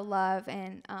 learn how to love,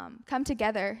 and come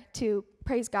together to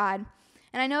praise God.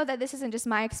 And I know that this isn't just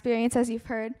my experience, as you've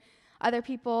heard. Other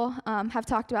people have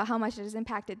talked about how much it has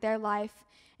impacted their life,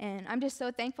 and I'm just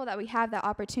so thankful that we have that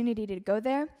opportunity to go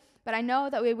there. But I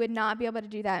know that we would not be able to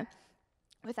do that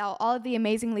without all of the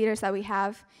amazing leaders that we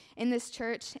have in this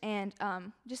church and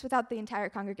just without the entire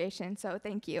congregation, so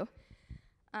thank you.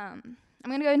 I'm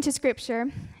going to go into Scripture.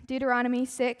 Deuteronomy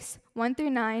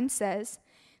 6:1-9 says,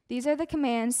 "These are the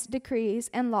commands,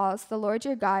 decrees, and laws the Lord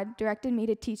your God directed me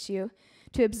to teach you,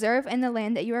 to observe in the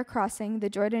land that you are crossing the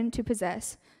Jordan to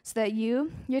possess, so that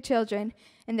you, your children,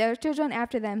 and their children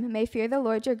after them may fear the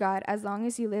Lord your God as long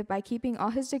as you live by keeping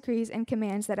all his decrees and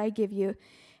commands that I give you,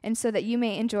 and so that you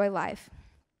may enjoy life.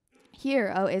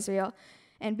 Hear, O Israel,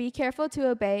 and be careful to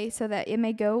obey, so that it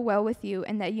may go well with you,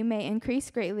 and that you may increase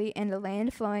greatly in a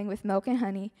land flowing with milk and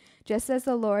honey, just as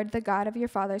the Lord, the God of your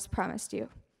fathers, promised you.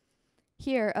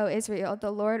 Hear, O Israel,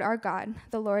 the Lord our God,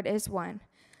 the Lord is one.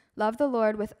 Love the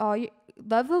Lord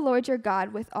your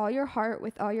God with all your heart,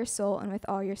 with all your soul, and with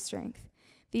all your strength.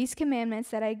 These commandments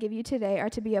that I give you today are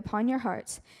to be upon your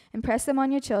hearts. Impress them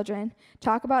on your children.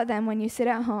 Talk about them when you sit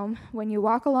at home, when you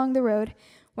walk along the road,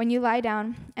 when you lie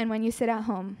down, and when you sit at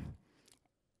home.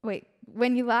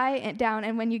 When you lie down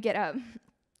and when you get up.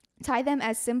 Tie them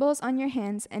as symbols on your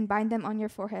hands and bind them on your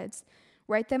foreheads.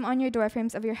 Write them on your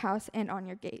doorframes of your house and on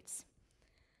your gates."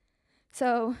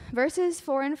 So verses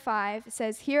 4 and 5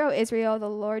 says, "Hear, O Israel, the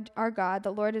Lord our God,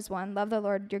 the Lord is one. Love the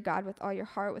Lord your God with all your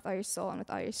heart, with all your soul, and with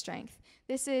all your strength."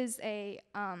 This is a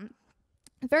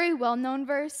very well-known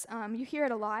verse. You hear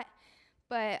it a lot,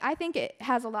 but I think it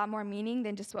has a lot more meaning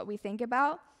than just what we think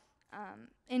about.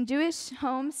 In Jewish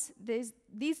homes,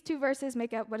 these two verses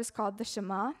make up what is called the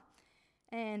Shema,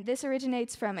 and this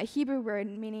originates from a Hebrew word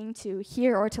meaning to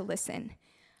hear or to listen.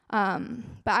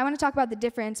 But I want to talk about the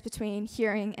difference between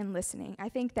hearing and listening. I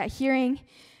think that hearing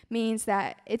means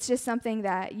that it's just something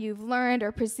that you've learned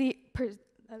or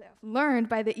learned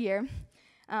by the ear.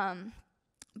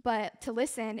 But to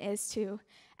listen is to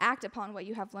act upon what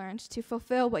you have learned, to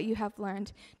fulfill what you have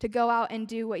learned, to go out and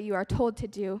do what you are told to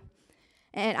do.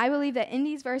 And I believe that in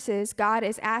these verses, God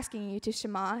is asking you to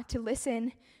Shema, to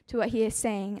listen to what he is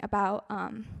saying about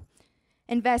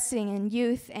investing in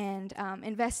youth and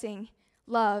investing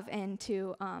love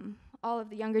into all of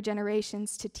the younger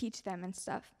generations to teach them and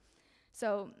stuff.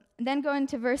 So then going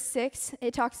to verse 6,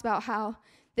 it talks about how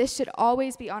this should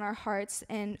always be on our hearts,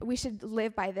 and we should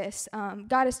live by this.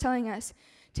 God is telling us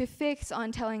to fix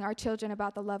on telling our children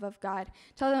about the love of God.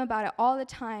 Tell them about it all the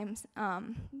times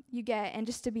you get, and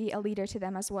just to be a leader to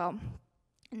them as well.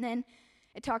 And then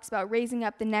it talks about raising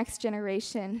up the next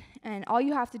generation, and all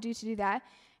you have to do that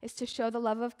is to show the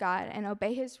love of God and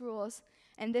obey his rules.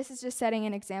 And this is just setting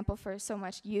an example for so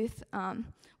much youth.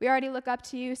 We already look up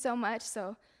to you so much,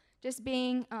 so just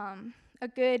being a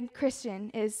good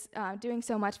Christian is doing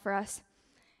so much for us.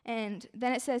 And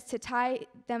then it says to tie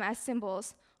them as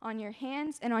symbols on your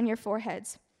hands and on your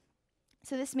foreheads.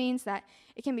 So this means that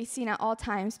it can be seen at all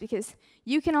times because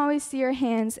you can always see your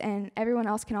hands and everyone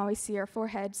else can always see your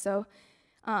forehead. So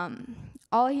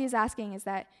all he is asking is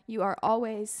that you are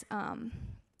always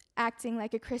acting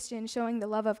like a Christian, showing the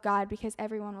love of God, because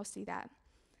everyone will see that.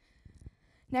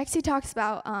 Next, he talks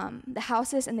about the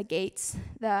houses and the gates.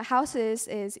 The houses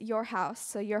is your house,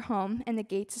 so your home, and the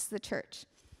gates is the church.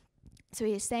 So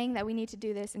he is saying that we need to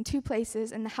do this in two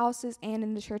places, in the houses and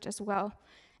in the church as well.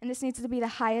 And this needs to be the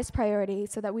highest priority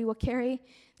so that we will carry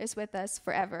this with us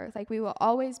forever. Like, we will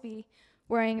always be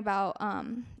worrying about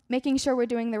making sure we're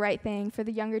doing the right thing for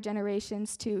the younger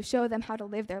generations to show them how to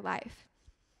live their life.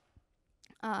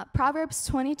 Proverbs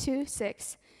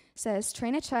 22:6 says,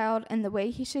 train a child in the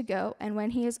way he should go, and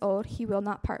when he is old, he will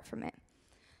not part from it.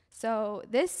 So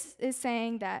this is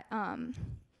saying that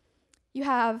you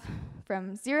have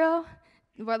from zero,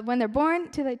 when they're born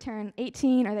till they turn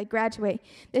 18 or they graduate,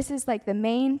 this is like the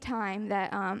main time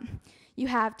that you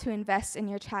have to invest in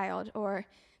your child or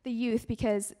the youth,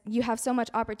 because you have so much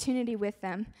opportunity with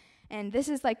them. And this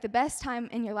is like the best time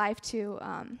in your life to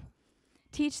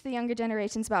teach the younger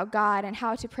generations about God and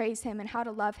how to praise him and how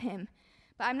to love him.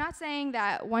 But I'm not saying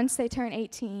that once they turn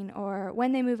 18 or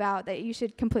when they move out that you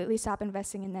should completely stop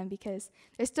investing in them, because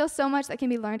there's still so much that can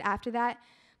be learned after that.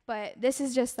 But this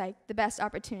is just like the best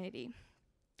opportunity.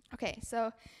 Okay,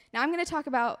 so now I'm going to talk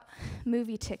about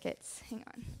movie tickets. Hang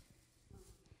on.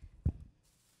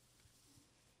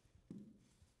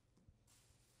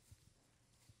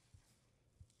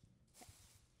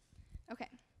 Okay,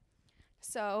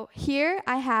 so here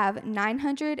I have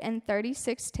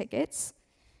 936 tickets.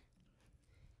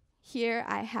 Here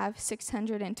I have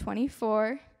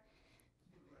 624.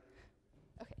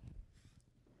 Okay.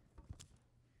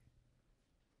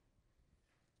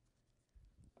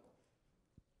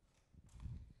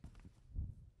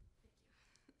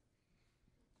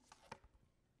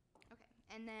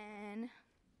 And then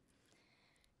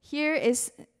here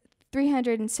is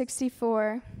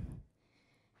 364,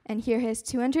 and here is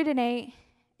 208,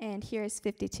 and here is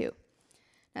 52.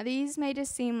 Now these may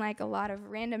just seem like a lot of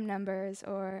random numbers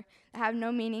or have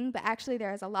no meaning, but actually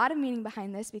there is a lot of meaning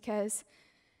behind this, because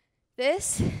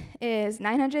this is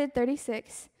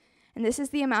 936, and this is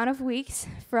the amount of weeks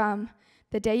from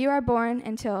the day you are born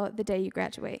until the day you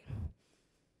graduate.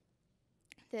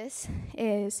 This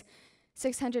is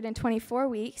 624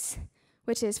 weeks,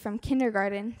 which is from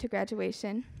kindergarten to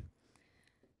graduation.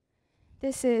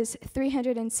 This is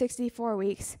 364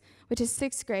 weeks, which is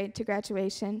 6th grade to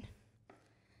graduation.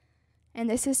 And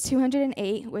this is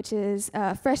 208, which is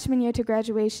freshman year to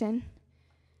graduation.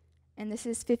 And this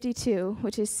is 52,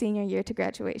 which is senior year to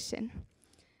graduation.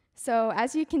 So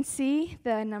as you can see,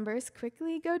 the numbers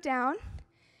quickly go down,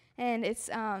 and it's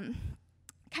kind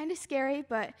of scary,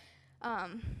 but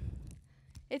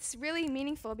it's really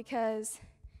meaningful because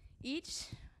each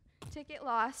ticket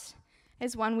lost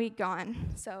is 1 week gone.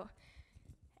 So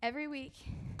every week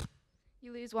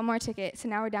you lose one more ticket. So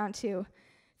now we're down to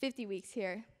 50 weeks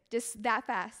here, just that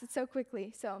fast. It's so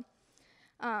quickly. So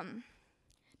now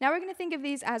we're going to think of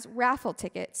these as raffle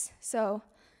tickets. So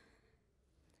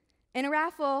in a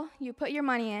raffle, you put your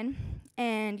money in,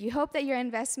 and you hope that your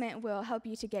investment will help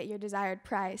you to get your desired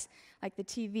prize, like the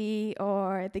TV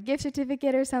or the gift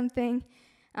certificate or something.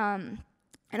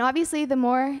 And obviously, the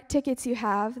more tickets you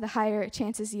have, the higher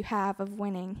chances you have of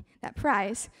winning that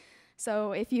prize.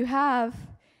 So if you have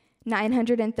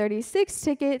 936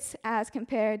 tickets as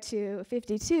compared to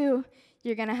 52,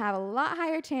 you're going to have a lot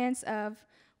higher chance of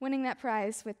winning that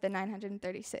prize with the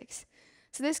 936.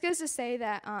 So this goes to say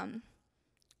that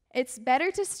it's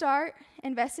better to start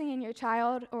investing in your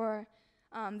child or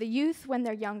the youth when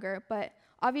they're younger, but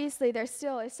obviously there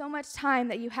still is so much time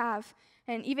that you have,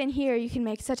 and even here you can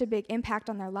make such a big impact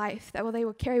on their life that they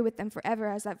will carry with them forever,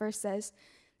 as that verse says,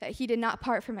 that he did not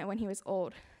part from it when he was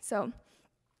old. So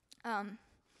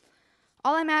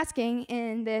all I'm asking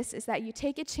in this is that you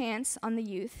take a chance on the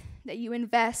youth, that you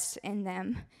invest in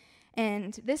them,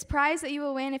 and this prize that you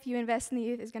will win if you invest in the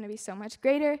youth is going to be so much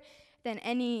greater than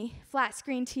any flat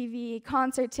screen TV,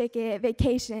 concert ticket,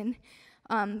 vacation,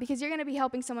 because you're going to be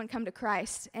helping someone come to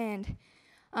Christ, and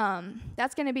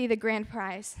that's going to be the grand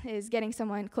prize, is getting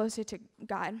someone closer to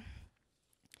God.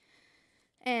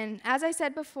 And as I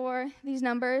said before, these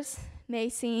numbers may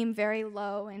seem very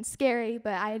low and scary,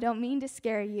 but I don't mean to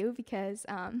scare you, because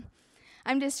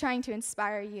I'm just trying to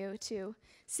inspire you to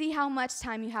see how much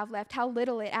time you have left, how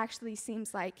little it actually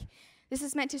seems like. This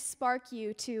is meant to spark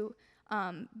you to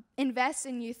invest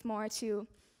in youth more, to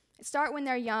start when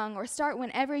they're young or start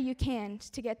whenever you can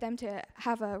to get them to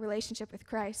have a relationship with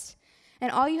Christ.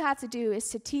 And all you have to do is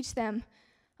to teach them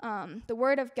the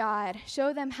Word of God,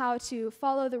 show them how to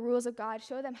follow the rules of God,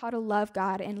 show them how to love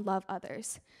God and love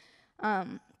others.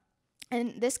 And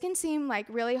this can seem like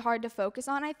really hard to focus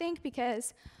on, I think,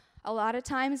 because a lot of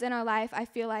times in our life, I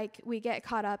feel like we get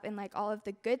caught up in like all of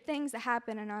the good things that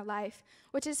happen in our life,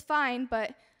 which is fine,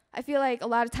 but I feel like a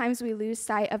lot of times we lose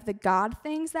sight of the God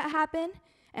things that happen,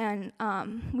 and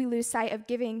we lose sight of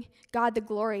giving God the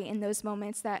glory in those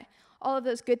moments that all of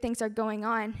those good things are going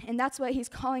on. And that's what he's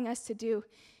calling us to do,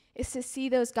 is to see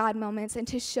those God moments and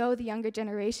to show the younger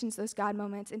generations those God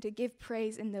moments and to give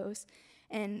praise in those.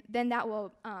 And then that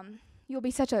will, you'll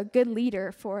be such a good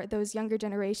leader for those younger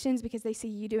generations because they see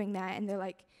you doing that and they're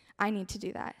like, I need to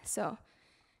do that. So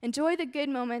enjoy the good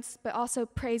moments, but also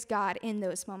praise God in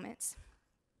those moments.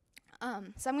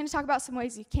 So I'm going to talk about some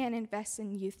ways you can invest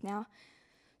in youth now.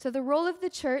 So the role of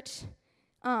the church,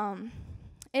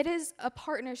 it is a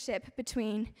partnership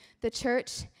between the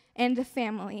church and the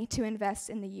family to invest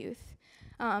in the youth.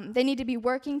 They need to be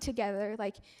working together,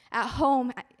 like at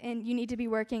home, and you need to be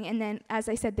working, and then, as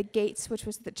I said, the gates, which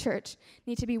was the church,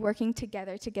 need to be working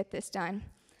together to get this done.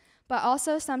 But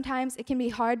also sometimes it can be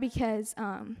hard because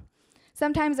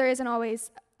sometimes there isn't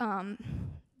always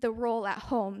the role at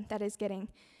home that is getting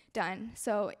done.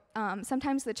 So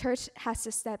sometimes the church has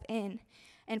to step in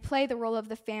and play the role of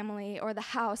the family or the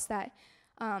house that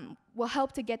will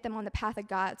help to get them on the path of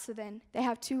God. So then they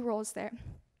have two roles there.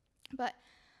 But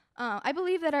I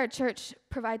believe that our church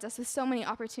provides us with so many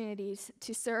opportunities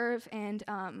to serve and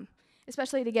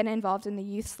especially to get involved in the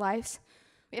youth's lives.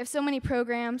 We have so many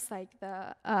programs like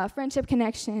the Friendship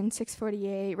Connection,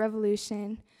 648,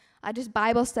 Revolution, just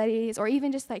Bible studies, or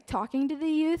even just like talking to the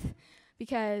youth,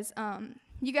 because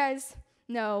you guys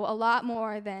know a lot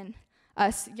more than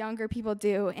us younger people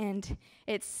do, and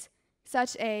it's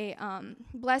such a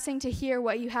blessing to hear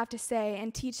what you have to say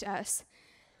and teach us.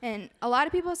 And a lot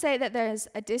of people say that there's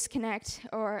a disconnect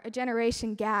or a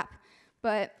generation gap,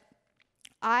 but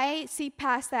I see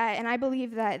past that, and I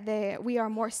believe that we are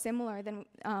more similar than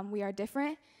we are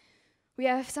different. We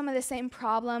have some of the same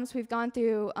problems. We've gone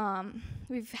through,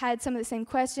 we've had some of the same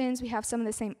questions. We have some of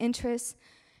the same interests.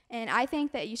 And I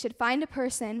think that you should find a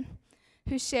person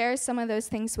who shares some of those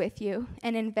things with you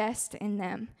and invest in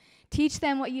them. Teach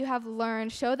them what you have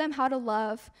learned. Show them how to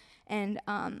love, and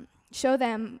show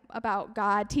them about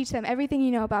God. Teach them everything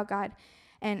you know about God,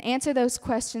 and answer those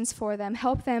questions for them.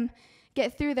 Help them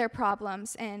get through their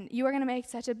problems, and you are going to make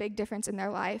such a big difference in their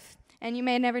life. And you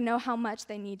may never know how much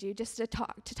they need you just to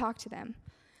talk to them.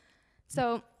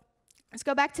 So let's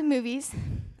go back to movies.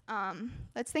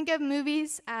 Let's think of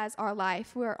movies as our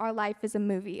life, where our life is a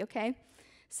movie, okay?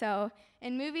 So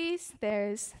in movies,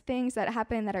 there's things that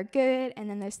happen that are good, and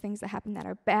then there's things that happen that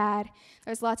are bad.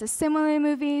 There's lots of similar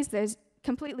movies. There's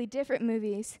completely different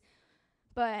movies.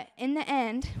 But in the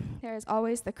end, there's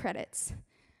always the credits.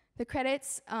 The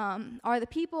credits are the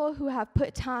people who have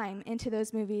put time into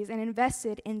those movies and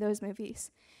invested in those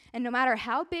movies. And no matter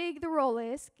how big the role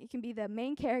is, it can be the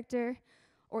main character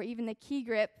or even the key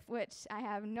grip, which I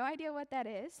have no idea what that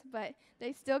is, but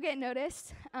they still get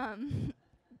noticed.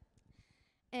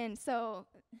 And so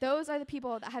those are the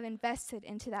people that have invested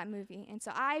into that movie. And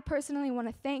so I personally want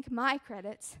to thank my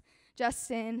credits,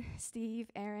 Justin, Steve,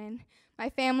 Aaron, my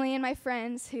family and my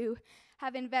friends who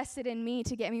have invested in me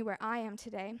to get me where I am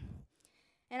today.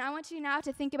 And I want you now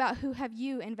to think about, who have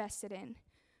you invested in?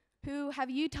 Who have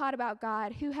you taught about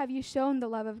God? Who have you shown the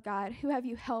love of God? Who have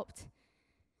you helped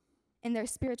in their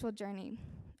spiritual journey?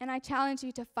 And I challenge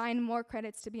you to find more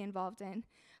credits to be involved in.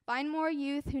 Find more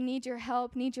youth who need your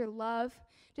help, need your love,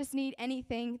 just need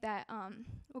anything that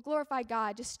will glorify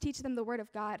God. Just teach them the Word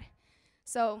of God.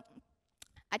 So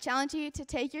I challenge you to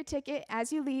take your ticket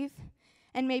as you leave,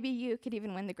 and maybe you could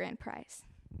even win the grand prize.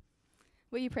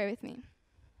 Will you pray with me?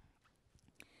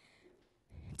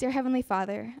 Dear Heavenly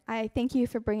Father, I thank you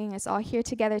for bringing us all here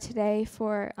together today,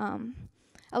 for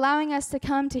allowing us to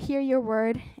come to hear your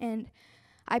word, and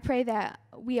I pray that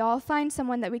we all find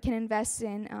someone that we can invest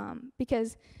in,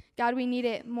 because, God, we need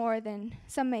it more than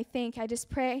some may think. I just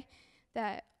pray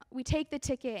that we take the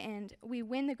ticket and we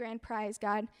win the grand prize,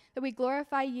 God, that we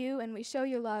glorify you and we show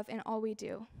your love in all we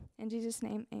do. In Jesus'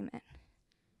 name, amen.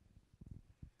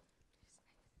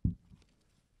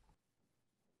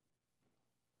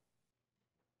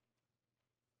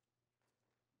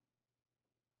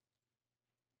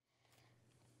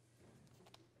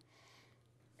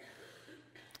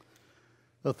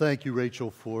 Well, thank you, Rachel,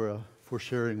 for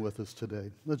sharing with us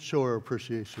today. Let's show our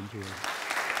appreciation to her.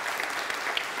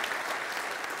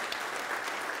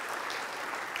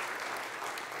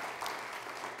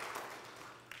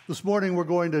 This morning we're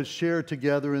going to share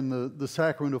together in the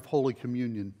sacrament of Holy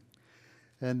Communion.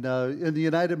 And in the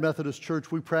United Methodist Church,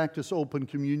 we practice open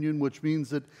communion, which means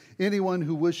that anyone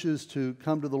who wishes to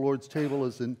come to the Lord's table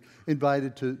is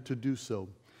invited to do so.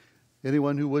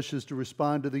 Anyone who wishes to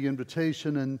respond to the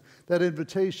invitation, and that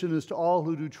invitation is to all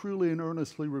who do truly and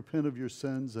earnestly repent of your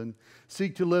sins and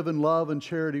seek to live in love and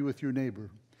charity with your neighbor.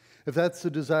 If that's the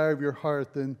desire of your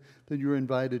heart, then you're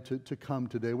invited to come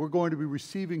today. We're going to be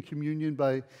receiving communion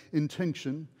by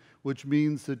intinction, which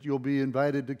means that you'll be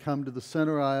invited to come to the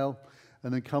center aisle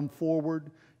and then come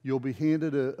forward. You'll be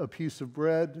handed a piece of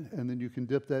bread, and then you can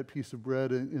dip that piece of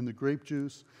bread in the grape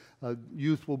juice.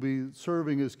 Youth will be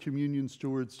serving as communion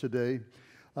stewards today.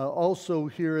 Also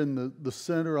here in the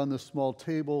center on this small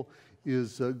table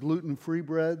is gluten-free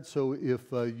bread. So if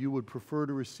you would prefer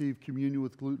to receive communion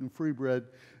with gluten-free bread,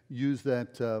 use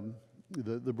that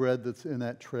the bread that's in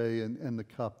that tray and the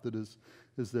cup that is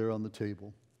there on the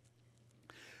table.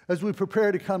 As we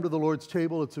prepare to come to the Lord's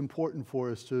table, it's important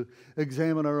for us to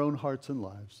examine our own hearts and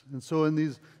lives. And so in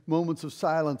these moments of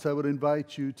silence, I would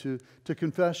invite you to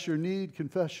confess your need,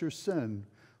 confess your sin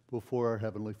before our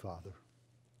Heavenly Father.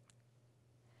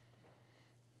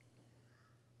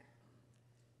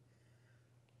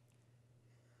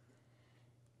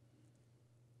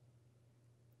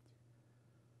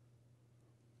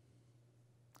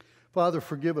 Father,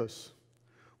 forgive us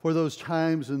for those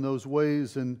times and those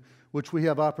ways in which we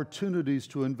have opportunities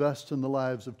to invest in the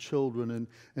lives of children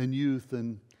and youth,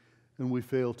 and we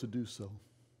fail to do so.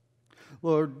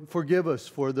 Lord, forgive us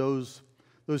for those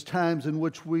times in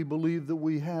which we believe that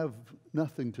we have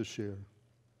nothing to share.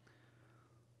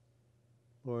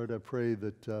 Lord, I pray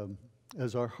that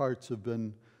as our hearts have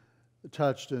been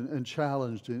touched and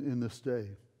challenged in this day,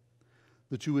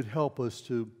 that you would help us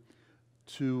to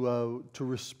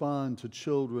respond to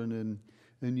children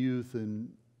and youth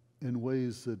in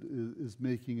ways that is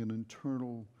making an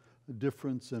internal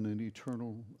difference and an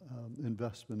eternal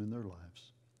investment in their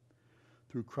lives.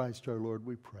 Through Christ our Lord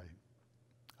we pray.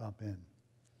 Amen.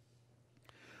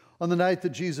 On the night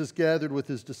that Jesus gathered with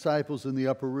his disciples in the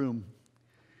upper room,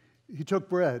 he took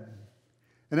bread,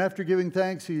 and after giving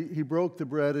thanks, he broke the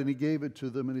bread and he gave it to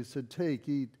them, and he said, "Take,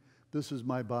 eat, this is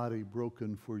my body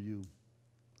broken for you."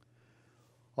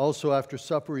 Also after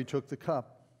supper he took the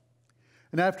cup.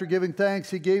 And after giving thanks,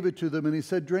 he gave it to them, and he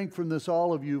said, "Drink from this,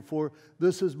 all of you, for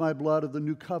this is my blood of the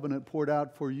new covenant poured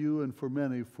out for you and for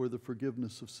many for the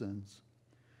forgiveness of sins."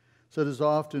 He said, "As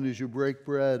often as you break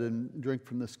bread and drink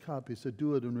from this cup," he said,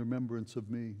 "do it in remembrance of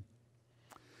me."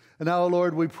 And now,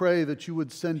 Lord, we pray that you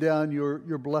would send down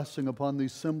your blessing upon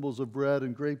these symbols of bread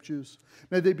and grape juice.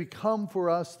 May they become for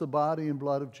us the body and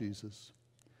blood of Jesus,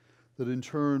 that in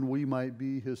turn we might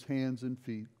be his hands and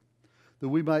feet, that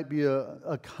we might be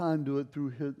a conduit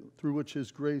through which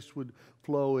his grace would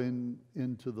flow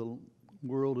into the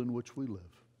world in which we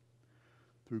live.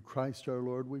 Through Christ our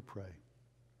Lord we pray.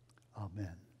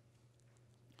 Amen.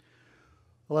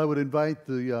 Well, I would invite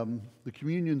the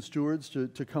communion stewards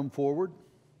to come forward.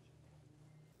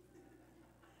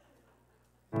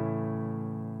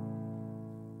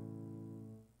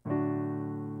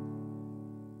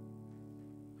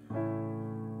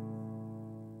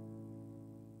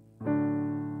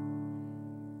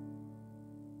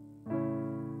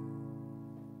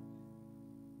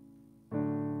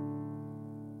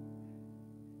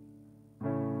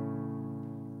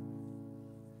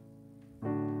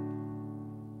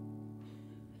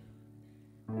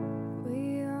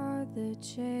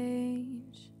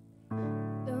 Change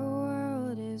the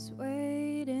world is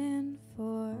waiting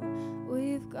for.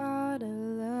 We've got a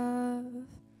love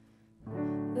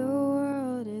the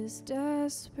world is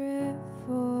desperate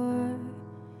for.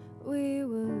 We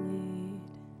will lead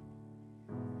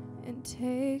and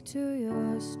take to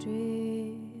your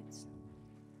streets.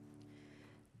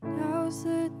 Now's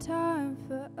the time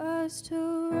for us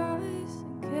to rise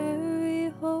and carry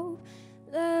hope.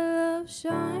 Let love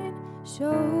shine.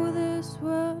 Show this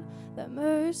world that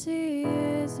mercy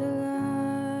is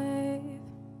alive.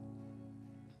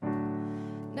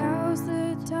 Now's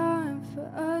the time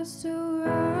for us to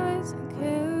rise and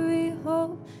carry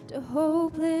hope to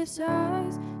hopeless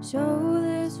eyes. Show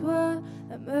this world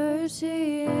that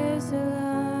mercy is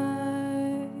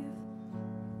alive.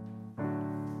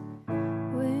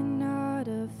 We're not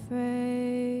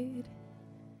afraid.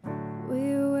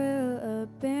 We will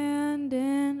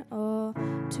abandon all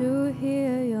to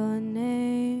hear your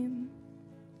name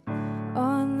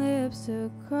on lips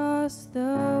across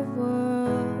the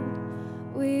world.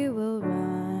 We will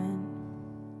run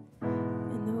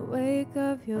in the wake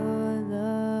of your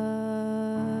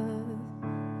love.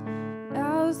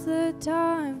 Now's the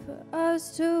time for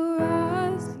us to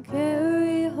rise and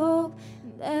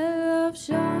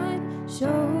shine.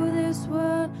 Show this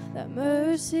world that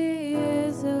mercy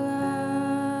is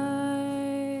alive.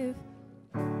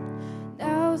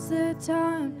 Now's the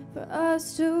time for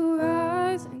us to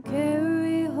rise and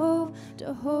carry hope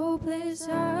to hopeless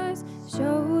eyes.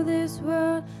 Show this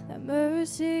world that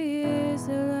mercy is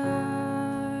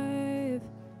alive.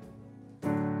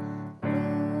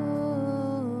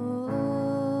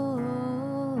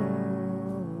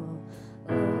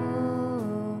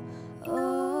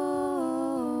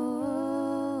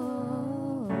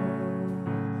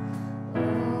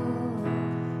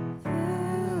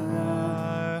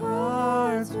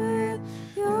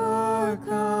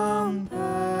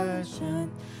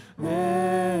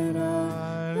 Let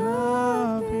our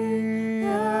love be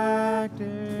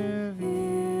active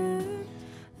here.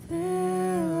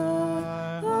 Fill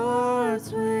our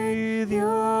hearts with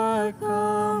your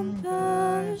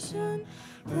compassion.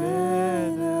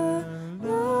 Let our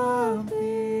love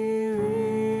be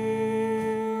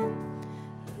real.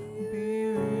 Be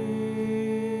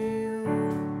real.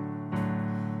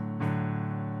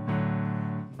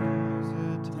 Now's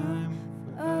the time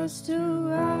for us to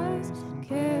rise,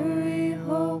 carry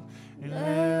hope, and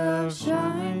let love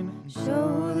shine.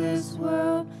 Show this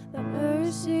world that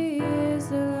mercy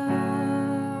is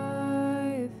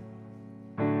alive.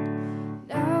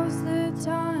 Now's the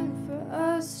time for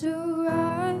us to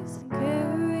rise and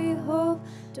carry hope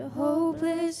to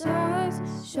hopeless eyes.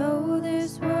 Show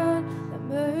this world that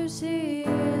mercy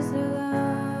is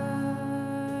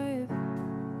alive.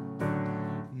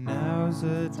 Now's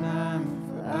the time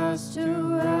for us to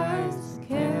rise,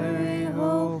 carry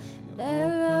hope, let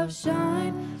love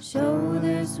shine. Show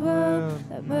this world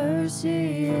that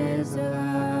mercy is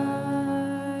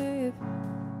alive.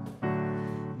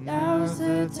 Now's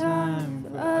the time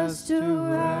for us to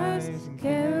rise and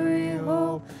carry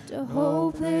hope to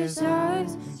hopeless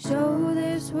eyes. Show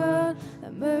this world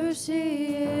that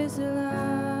mercy is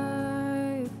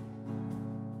alive.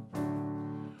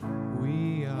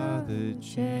 We are the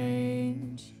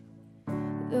change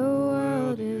the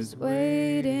world is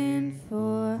waiting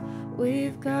for.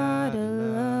 We've got a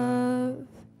love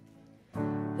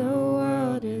the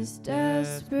world is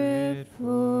desperate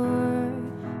for.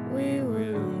 We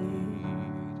will lead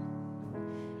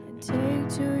and take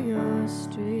to your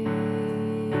streets.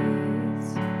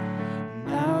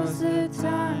 Now's the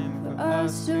time for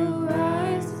us to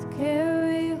rise,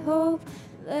 carry hope,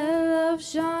 let love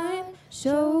shine.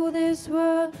 Show this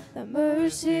world that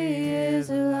mercy is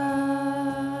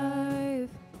alive.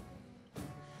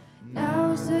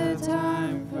 Now's the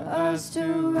time for us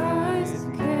to rise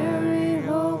and carry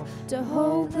hope to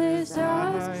hopeless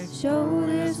eyes. Show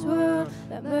this world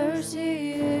that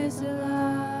mercy is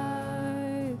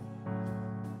alive.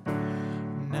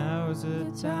 Now's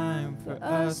the time for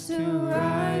us to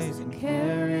rise and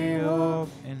carry hope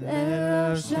and let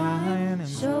love shine and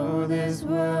show this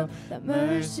world that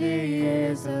mercy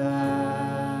is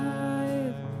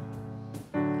alive.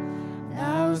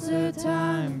 Now's the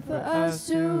time for us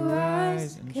to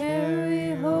rise and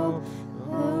carry hope with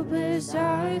hopeless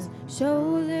eyes.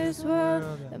 Show this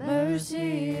world that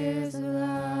mercy is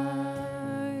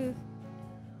alive.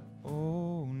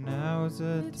 Oh, now's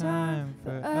the time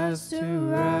for us to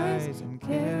rise and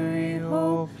carry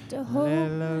hope to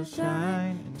let love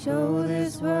shine and show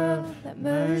this world that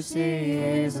mercy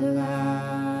is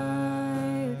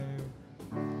alive.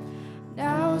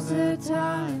 Now's the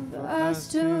time for us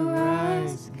to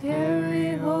rise and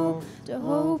carry hope to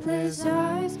hopeless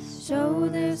eyes. Show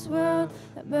this world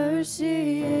that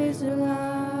mercy is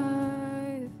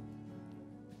alive.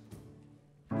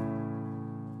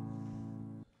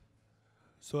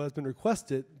 So it has been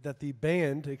requested that the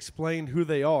band explain who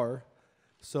they are.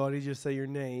 So I need you to say your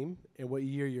name and what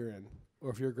year you're in,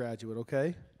 or if you're a graduate,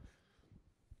 okay?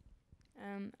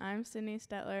 I'm Sydney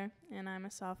Stetler, and I'm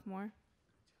a sophomore.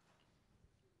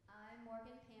 I'm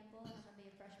Morgan Campbell, and I'm going to be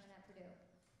a freshman at Purdue.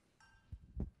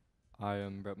 I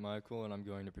am Brett Michael, and I'm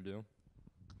going to Purdue.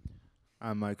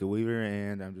 I'm Micah Weaver,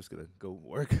 and I'm just going to go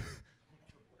work.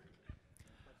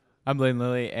 I'm Blaine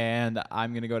Lilly, and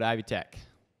I'm going to go to Ivy Tech.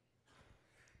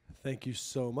 Thank you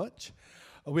so much.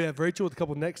 We have Rachel with a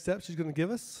couple next steps she's going to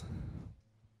give us.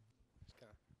 Just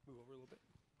kind of move over a little bit.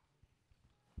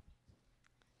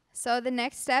 So the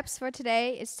next steps for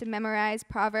today is to memorize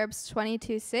Proverbs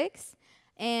 22:6,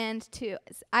 and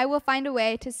I will find a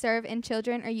way to serve in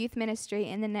children or youth ministry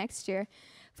in the next year.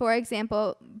 For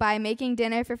example, by making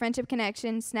dinner for Friendship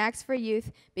Connection, snacks for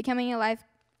youth, becoming a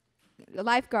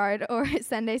lifeguard, or a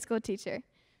Sunday school teacher.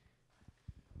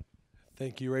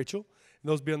 Thank you, Rachel. And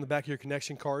those will be on the back of your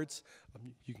connection cards.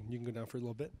 You can go down for a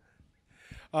little bit.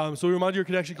 So we remind you of your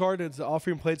connection card. As the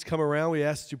offering plates come around, we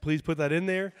ask that you please put that in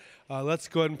there. Let's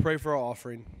go ahead and pray for our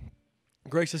offering.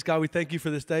 Gracious God, we thank you for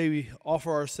this day. We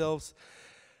offer ourselves,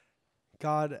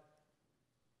 God,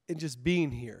 in just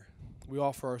being here. We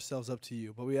offer ourselves up to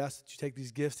you. But we ask that you take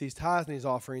these gifts, these tithes, and these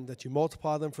offerings, that you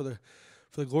multiply them for the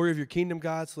glory of your kingdom,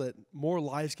 God, so that more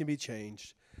lives can be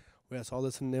changed. We ask all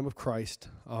this in the name of Christ.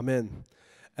 Amen.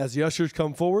 As the ushers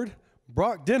come forward,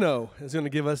 Brock Dino is going to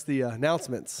give us the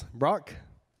announcements. Brock?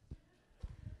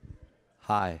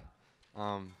 Hi.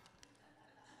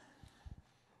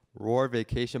 Roar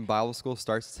Vacation Bible School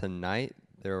starts tonight.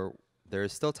 There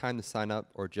is still time to sign up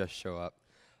or just show up.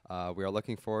 We are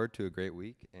looking forward to a great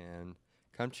week, and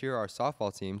come cheer our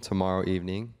softball team tomorrow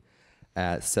evening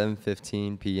at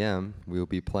 7:15 p.m. We will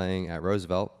be playing at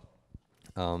Roosevelt.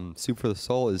 Soup for the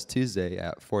Soul is Tuesday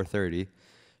at 4:30.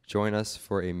 Join us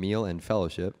for a meal and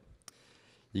fellowship.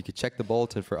 You can check the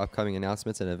bulletin for upcoming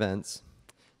announcements and events.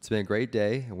 It's been a great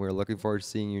day, and we're looking forward to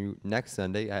seeing you next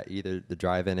Sunday at either the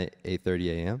drive-in at 8:30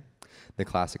 a.m., the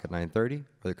classic at 9:30,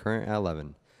 or the current at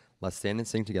 11. Let's stand and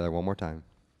sing together one more time.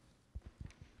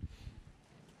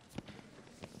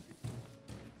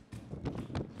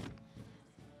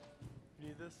 You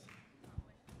need this?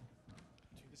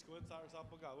 Just go inside or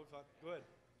softball. Go ahead.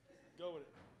 Go with it.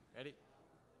 Ready?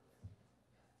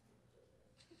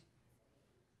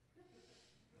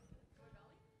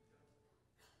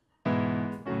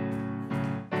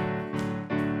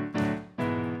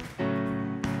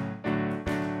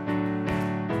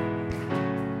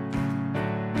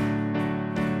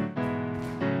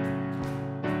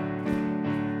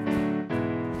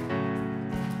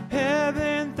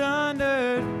 Heaven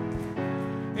thundered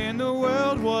and the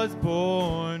world was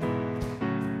born.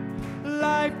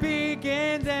 Life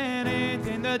begins and ends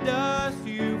in the dust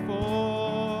you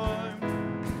formed.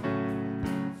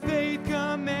 Faith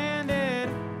commanded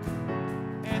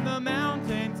and the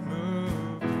mountains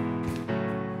moved.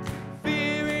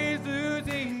 Fear is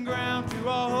losing ground to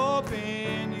all hope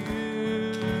in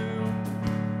you.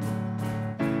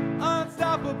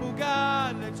 Unstoppable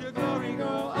God, let your glory go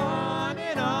on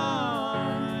and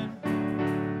on.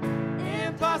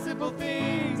 Impossible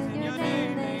things in your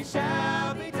name, they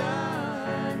shall be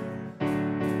done.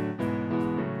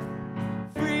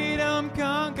 Freedom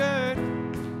conquered,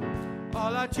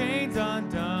 all our chains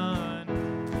undone.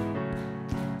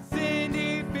 Sin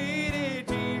defeated,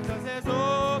 Jesus has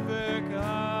overcome.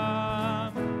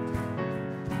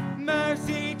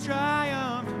 Mercy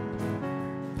triumphed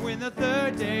when the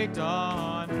third day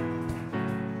dawned.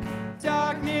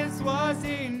 Darkness was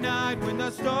denied when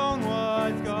the stone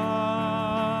was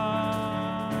gone.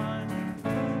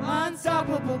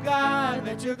 Unstoppable God,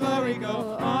 let your glory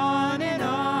go on and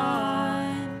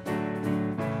on.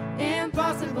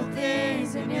 Impossible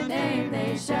things in your name,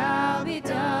 they shall be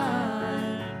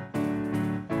done.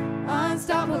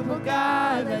 Unstoppable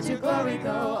God, let your glory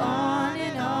go on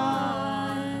and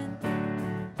on.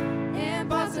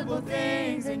 Impossible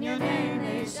things in your name,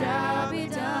 they shall be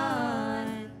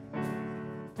done.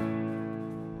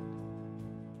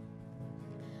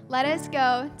 Let us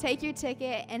go, take your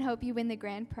ticket, and hope you win the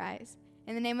grand prize.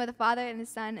 In the name of the Father, and the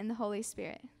Son, and the Holy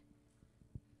Spirit.